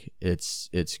fantastic. It's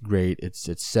great. It's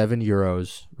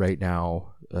 €7 right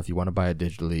now if you want to buy it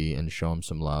digitally and show them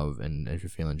some love, and if you're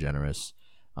feeling generous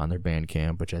on their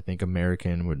Bandcamp, which I think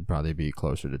American would probably be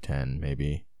closer to 10,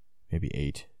 maybe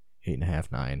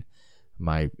 8.5, 9.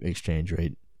 My exchange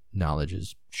rate knowledge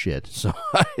is shit, so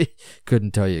I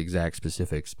couldn't tell you exact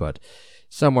specifics, but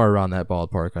somewhere around that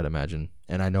ballpark, I'd imagine.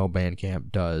 And I know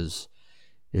Bandcamp does.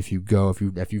 If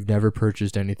you've never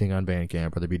purchased anything on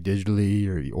Bandcamp, whether it be digitally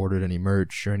or you ordered any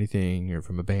merch or anything, or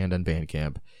from a band on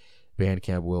Bandcamp,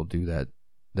 Bandcamp will do that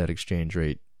exchange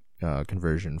rate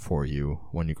conversion for you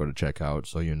when you go to checkout,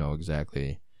 so you know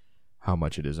exactly how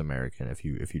much it is American if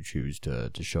you choose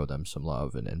to show them some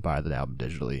love and buy the album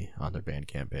digitally on their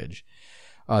Bandcamp page.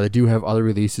 They do have other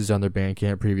releases on their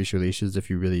Bandcamp, previous releases, if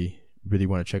you really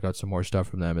want to check out some more stuff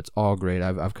from them. It's all great.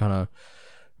 I've kind of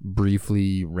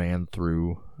briefly ran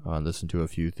through, listened to a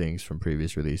few things from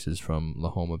previous releases from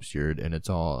La Home Obscured, and it's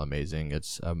all amazing.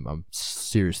 I'm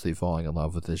seriously falling in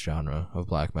love with this genre of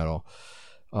black metal.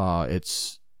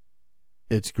 It's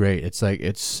great. It's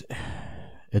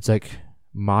like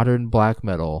modern black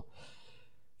metal.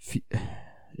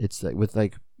 It's like with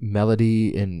like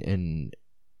melody and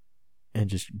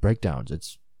just breakdowns.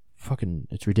 It's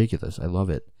ridiculous. I love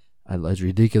it. It's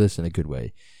ridiculous in a good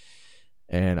way.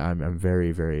 And I'm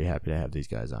very, very happy to have these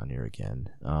guys on here again.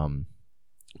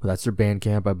 But that's their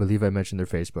Bandcamp. I believe I mentioned their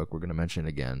Facebook. We're going to mention it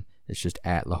again. It's just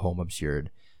at La Home Obscured.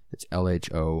 It's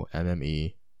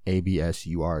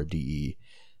LHOMMEABSURDE.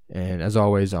 And as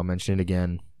always, I'll mention it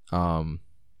again. You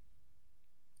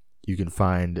can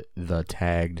find them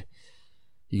tagged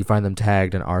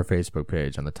on our Facebook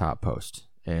page on the top post.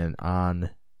 And on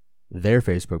their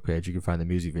Facebook page, you can find the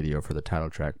music video for the title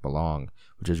track Belong,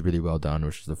 which is really well done,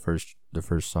 which is the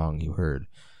first song you heard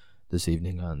this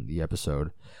evening on the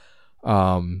episode.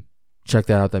 Check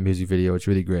that out, that music video. It's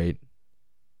really great.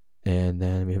 And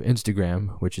then we have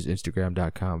Instagram, which is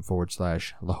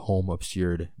instagram.com/La Home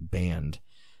Obscured Band.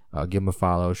 Give them a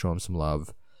follow, show them some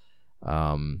love.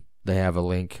 They have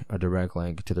a direct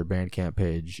link to their Bandcamp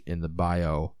page in the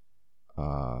bio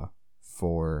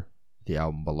for the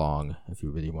album Belong. If you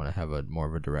really want to have more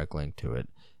of a direct link to it,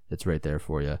 it's right there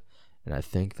for you. And I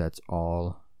think that's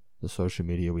all the social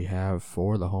media we have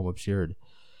for the Home Obscured.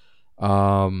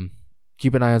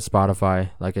 Keep an eye on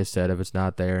Spotify, like I said, if it's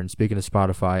not there. And speaking of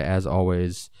Spotify, as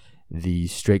always, the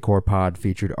Straightcore Pod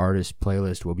featured artist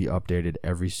playlist will be updated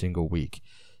every single week.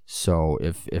 So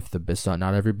if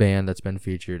not every band that's been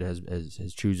featured has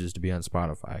chooses to be on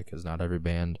Spotify, because not every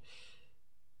band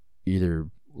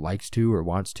either likes to or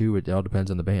wants to. It all depends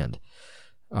on the band.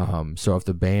 So if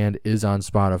the band is on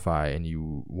Spotify and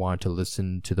you want to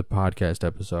listen to the podcast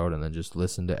episode and then just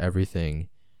listen to everything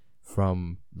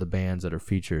from the bands that are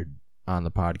featured on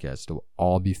the podcast, it will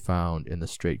all be found in the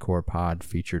Straightcore Pod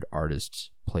featured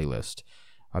artists playlist.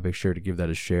 I'll make sure to give that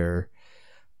a share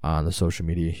on the social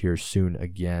media here soon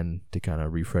again to kind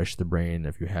of refresh the brain.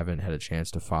 If you haven't had a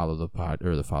chance to follow the podcast,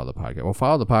 well,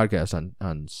 follow the podcast on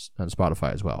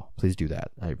Spotify as well. Please do that.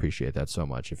 I appreciate that so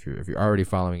much. If you're already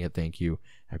following it, thank you.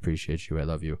 I appreciate you. I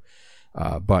love you.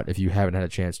 But if you haven't had a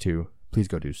chance to, please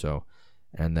go do so.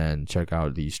 And then check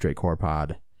out the Straightcore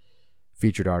Pod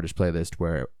featured artist playlist,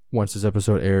 where once this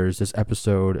episode airs, this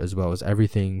episode as well as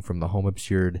everything from the Home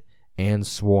Obscured and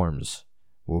Swarms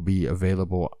will be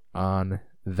available on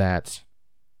that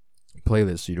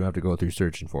playlist, so you don't have to go through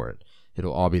searching for it.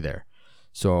 It'll all be there.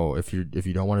 So if you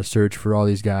don't want to search for all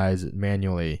these guys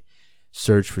manually,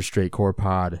 search for Straightcore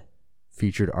Pod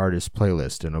featured artist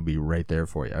playlist, and it'll be right there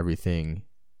for you, everything,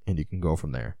 and you can go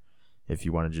from there. If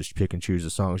you want to just pick and choose the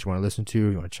songs you want to listen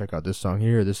to, you want to check out this song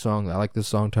here, this song, I like this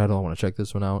song title, I want to check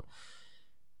this one out,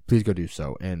 please go do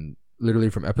so. And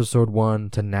literally from episode 1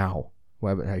 to now,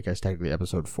 well, I guess technically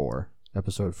episode 4.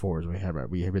 Episode 4 is when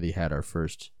we really had our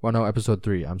first. Well, no, episode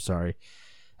 3. I'm sorry.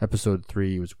 Episode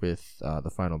 3 was with the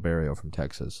Final Burial from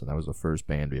Texas, and that was the first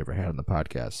band we ever had on the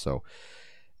podcast. So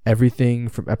everything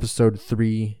from episode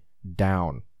 3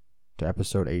 down to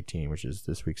episode 18, which is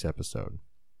this week's episode.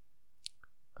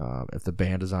 If the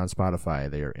band is on Spotify,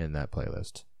 they are in that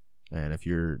playlist. And if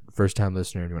you're a first-time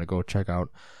listener and you want to go check out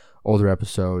older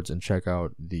episodes and check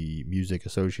out the music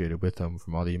associated with them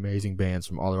from all the amazing bands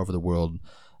from all over the world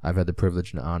I've had the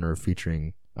privilege and honor of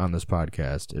featuring on this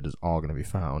podcast, it is all going to be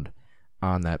found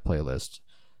on that playlist.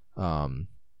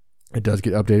 It does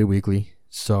get updated weekly,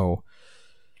 so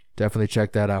definitely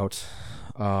check that out.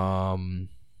 What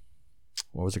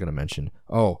was I going to mention?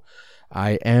 Oh,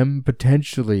 I am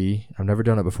potentially, I've never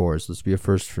done it before, so this will be a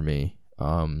first for me.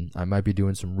 I might be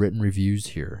doing some written reviews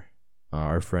here.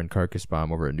 Our friend Carcass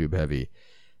Bomb over at Noob Heavy,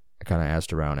 I kind of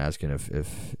asked around asking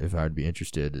if I'd be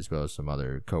interested, as well as some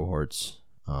other cohorts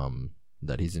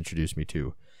that he's introduced me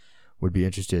to, would be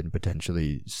interested in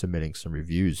potentially submitting some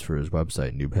reviews for his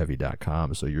website,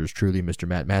 noobheavy.com. So yours truly, Mr.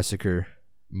 Matt Massacre,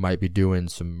 might be doing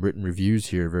some written reviews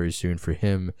here very soon for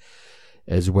him,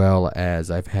 as well as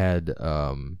I've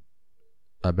been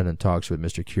in talks with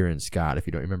Mr. Kieran Scott. If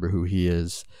you don't remember who he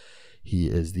is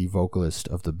the vocalist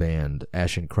of the band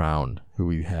Ashen Crown, who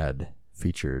we had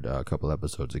featured a couple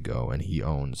episodes ago, and he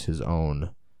owns his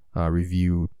own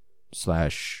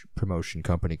review/promotion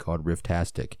company called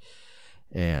Riftastic.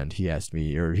 And he asked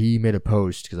me, or he made a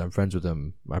post, because I'm friends with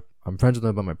him. I'm friends with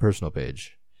him on my personal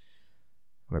page,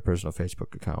 my personal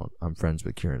Facebook account. I'm friends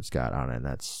with Kieran Scott on it, and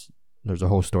there's a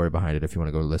whole story behind it. If you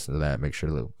want to go listen to that, make sure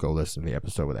to go listen to the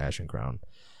episode with Ashen Crown.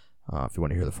 If you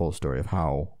want to hear the full story of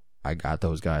how I got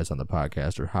those guys on the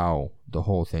podcast, or how the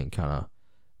whole thing kind of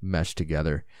meshed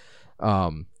together.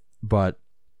 But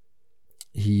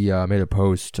he made a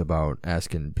post about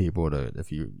asking people to,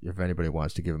 if anybody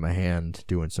wants to give him a hand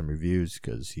doing some reviews,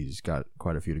 because he's got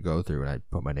quite a few to go through. And I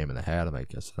put my name in the hat. I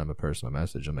sent him a personal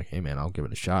message. I'm like, hey man, I'll give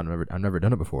it a shot. I've never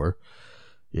done it before.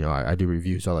 You know, I do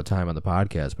reviews all the time on the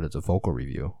podcast, but it's a vocal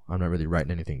review. I'm not really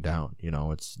writing anything down. You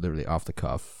know, it's literally off the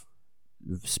cuff,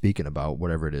 speaking about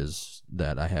whatever it is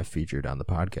that I have featured on the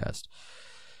podcast.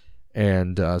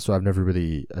 And so I've never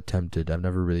really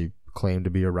claimed to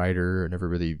be a writer,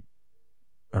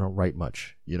 I don't write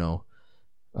much, you know.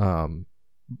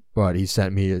 But he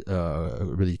sent me a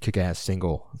really kick-ass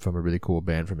single from a really cool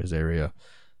band from his area.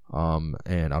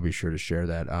 And I'll be sure to share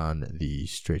that on the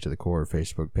Straight to the Core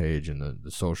Facebook page and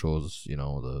the socials, you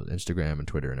know, the Instagram and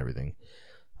Twitter and everything.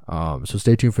 So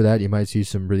stay tuned for that. You might see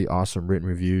some really awesome written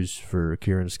reviews for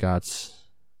Kieran Scott's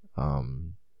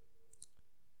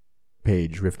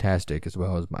page, Riftastic, as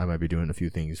well as I might be doing a few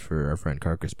things for our friend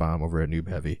Carcass Bomb over at Noob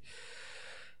Heavy.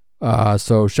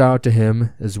 So shout out to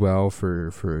him as well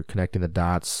for connecting the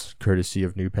dots, courtesy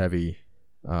of Noob Heavy,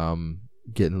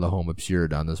 getting La Home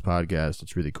Absurde on this podcast.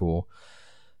 It's really cool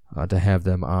to have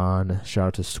them on. Shout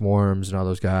out to Swarms and all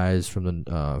those guys from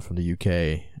the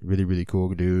UK. Really, really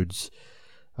cool dudes.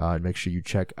 Make sure you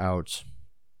check out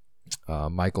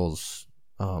Michael's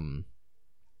slam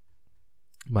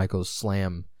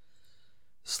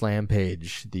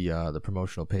page, the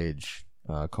promotional page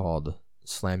called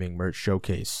Slamming Merch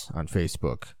Showcase on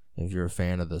Facebook. If you're a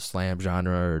fan of the slam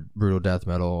genre or brutal death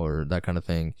metal or that kind of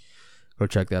thing, go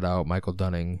check that out. Michael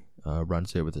Dunning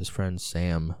runs it with his friend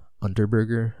Sam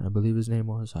Unterberger, I believe his name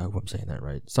was. I hope I'm saying that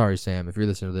right. Sorry, Sam, if you're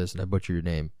listening to this and I butcher your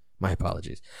name, my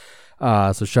apologies.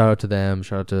 So shout out to them,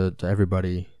 shout out to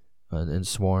everybody in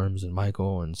Swarms and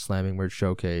Michael and Slamming Merch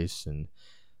Showcase and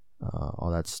all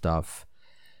that stuff.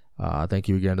 Thank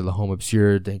you again to the Home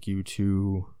Absurd. Thank you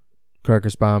to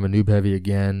Carcass Bomb and Noob Heavy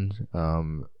again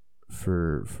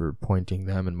for pointing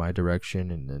them in my direction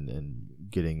and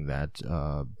getting that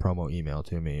promo email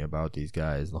to me about these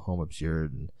guys, the Home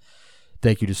Absurd. And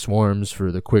thank you to Swarms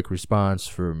for the quick response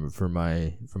for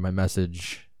my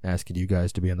message asking you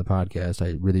guys to be on the podcast.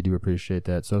 I really do appreciate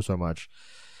that so much.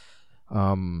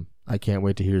 I can't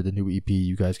wait to hear the new EP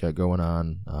you guys got going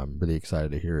on. I'm really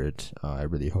excited to hear it. I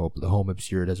really hope the Home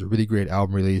Absurd has a really great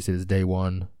album release. It is day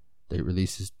one. It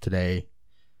releases today,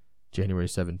 January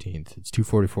 17th. It's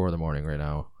 2:44 in the morning right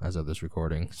now as of this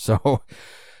recording. So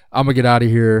I'm going to get out of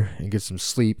here and get some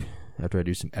sleep after I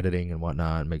do some editing and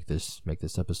whatnot and make this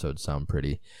episode sound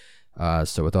pretty.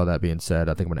 So with all that being said,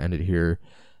 I think I'm going to end it here.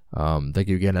 Thank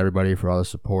you again, everybody, for all the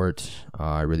support.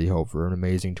 I really hope for an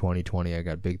amazing 2020. I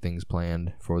got big things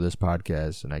planned for this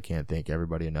podcast, and I can't thank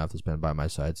everybody enough that's been by my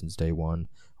side since day one.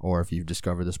 Or if you've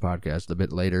discovered this podcast a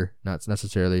bit later, not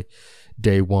necessarily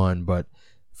day one, but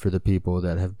for the people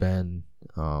that have been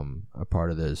a part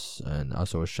of this. And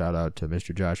also a shout out to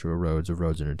Mr. Joshua Rhodes of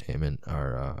Rhodes Entertainment,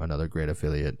 our another great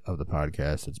affiliate of the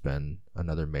podcast. It's been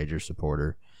another major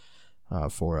supporter.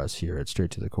 for us here at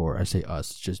Straight to the Core. I say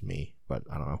us, it's just me, but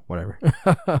I don't know, whatever.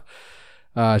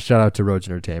 Shout out to Rhodes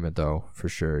Entertainment, though, for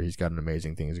sure. He's got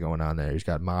amazing things going on there. He's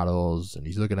got models, and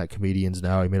he's looking at comedians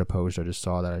now. He made a post. I just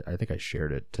saw that. I think I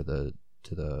shared it to the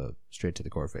Straight to the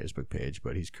Core Facebook page,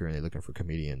 but he's currently looking for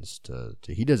comedians to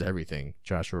he does everything.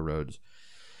 Joshua Rhodes.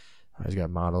 He's got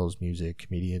models, music,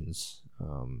 comedians,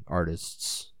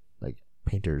 artists, like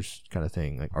painters kind of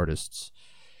thing, like artists.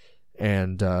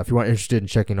 And if you are interested in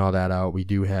checking all that out, we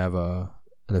do have an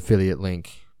affiliate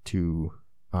link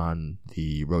on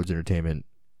the Rhodes Entertainment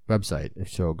website.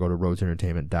 So go to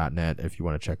rhodesentertainment.net if you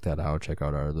want to check that out. Check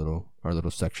out our little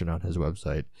section on his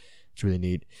website. It's really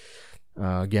neat.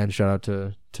 Again, shout out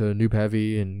to Noob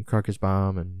Heavy and Carcass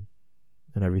Bomb and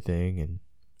everything. And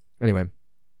anyway,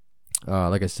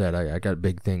 like I said, I got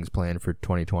big things planned for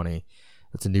 2020.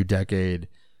 It's a new decade.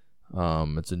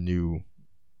 It's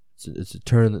a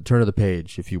turn of the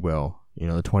page, if you will. You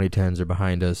know, the 2010s are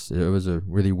behind us. It was a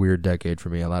really weird decade for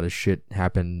me. A lot of shit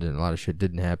happened and a lot of shit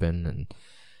didn't happen, and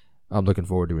I'm looking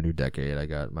forward to a new decade. I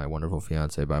got my wonderful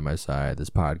fiance by my side, this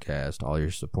podcast, all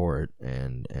your support,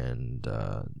 and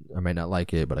I might not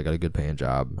like it, but I got a good paying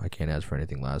job. I can't ask for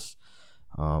anything less.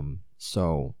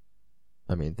 So,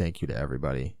 I mean, thank you to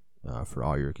everybody for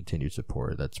all your continued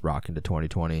support. That's rocking to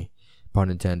 2020, pun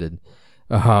intended.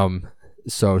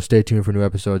 So stay tuned for new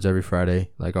episodes every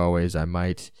Friday. Like always, I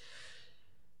might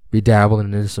be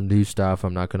dabbling into some new stuff.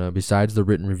 I'm not going to, besides the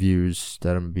written reviews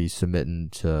that I'm going to be submitting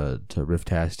to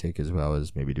Rifftastic, as well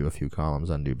as maybe do a few columns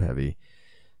on noobheavy.com.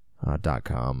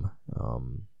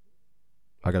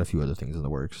 I got a few other things in the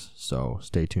works, so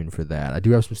stay tuned for that. I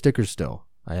do have some stickers still.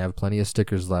 I have plenty of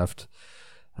stickers left.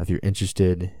 If you're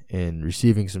interested in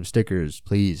receiving some stickers,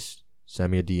 please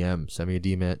send me a DM. Send me a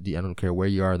DM. I don't care where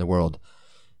you are in the world.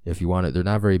 If you want it, they're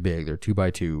not very big. They're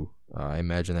 2x2. I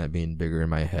imagine that being bigger in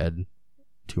my head,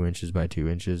 2 inches by 2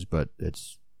 inches, but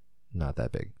it's not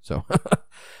that big. So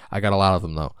I got a lot of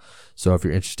them though. So if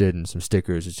you're interested in some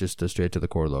stickers, it's just a Straight to the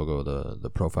Core logo, the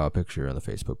profile picture on the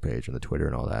Facebook page and the Twitter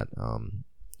and all that.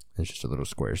 It's just a little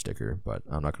square sticker, but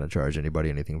I'm not going to charge anybody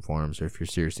anything for them. So if you're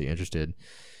seriously interested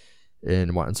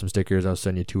in wanting some stickers, I'll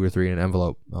send you 2 or 3 in an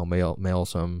envelope. I'll mail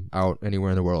some out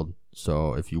anywhere in the world.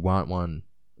 So if you want one,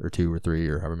 or 2 or 3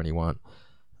 or however many you want,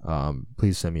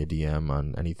 please send me a DM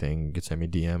on anything. You can send me a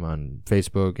DM on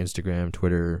Facebook, Instagram,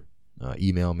 Twitter,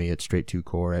 email me at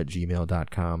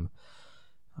straight2core@gmail.com.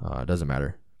 It doesn't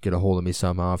matter. Get a hold of me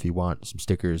somehow if you want some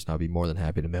stickers, and I'll be more than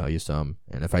happy to mail you some.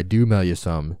 And if I do mail you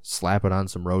some, slap it on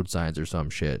some road signs or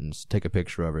some shit and take a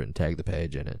picture of it and tag the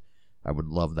page in it. I would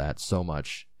love that so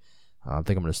much. I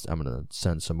think I'm gonna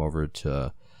send some over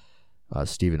to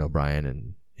Stephen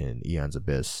O'Brien in Eon's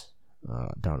Abyss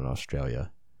down in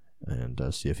Australia, and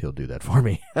see if he'll do that for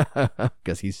me,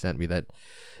 because he sent me that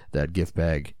gift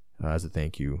bag as a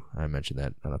thank you. I mentioned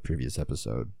that on a previous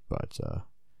episode, but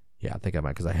yeah, I think I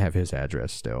might, because I have his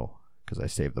address still, because I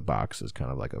saved the box as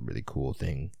kind of like a really cool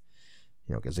thing,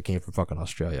 you know, because it came from fucking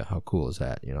Australia. How cool is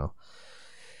that, you know?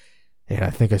 And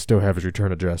I think I still have his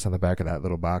return address on the back of that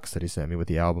little box that he sent me with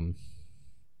the album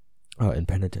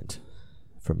Impenitent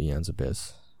from Eon's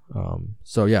Abyss.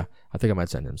 So yeah, I think I might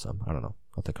send him some. I don't know.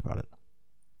 I'll think about it.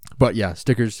 But yeah,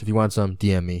 stickers, if you want some,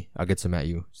 DM me. I'll get some at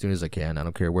you as soon as I can. I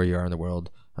don't care where you are in the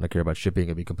world. I don't care about shipping.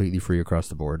 It'll be completely free across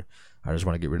the board. I just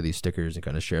want to get rid of these stickers and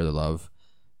kind of share the love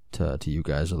to you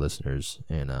guys, the listeners.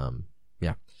 And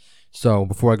yeah. So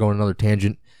before I go on another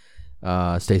tangent,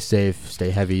 stay safe,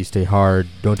 stay heavy, stay hard.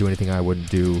 Don't do anything I wouldn't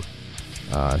do.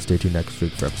 Stay tuned next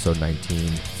week for episode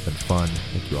 19. It's been fun.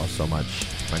 Thank you all so much.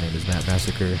 My name is Matt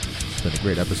Massacre. It's been a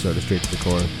great episode of Straight to the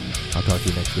Core. I'll talk to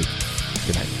you next week.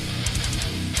 Good night.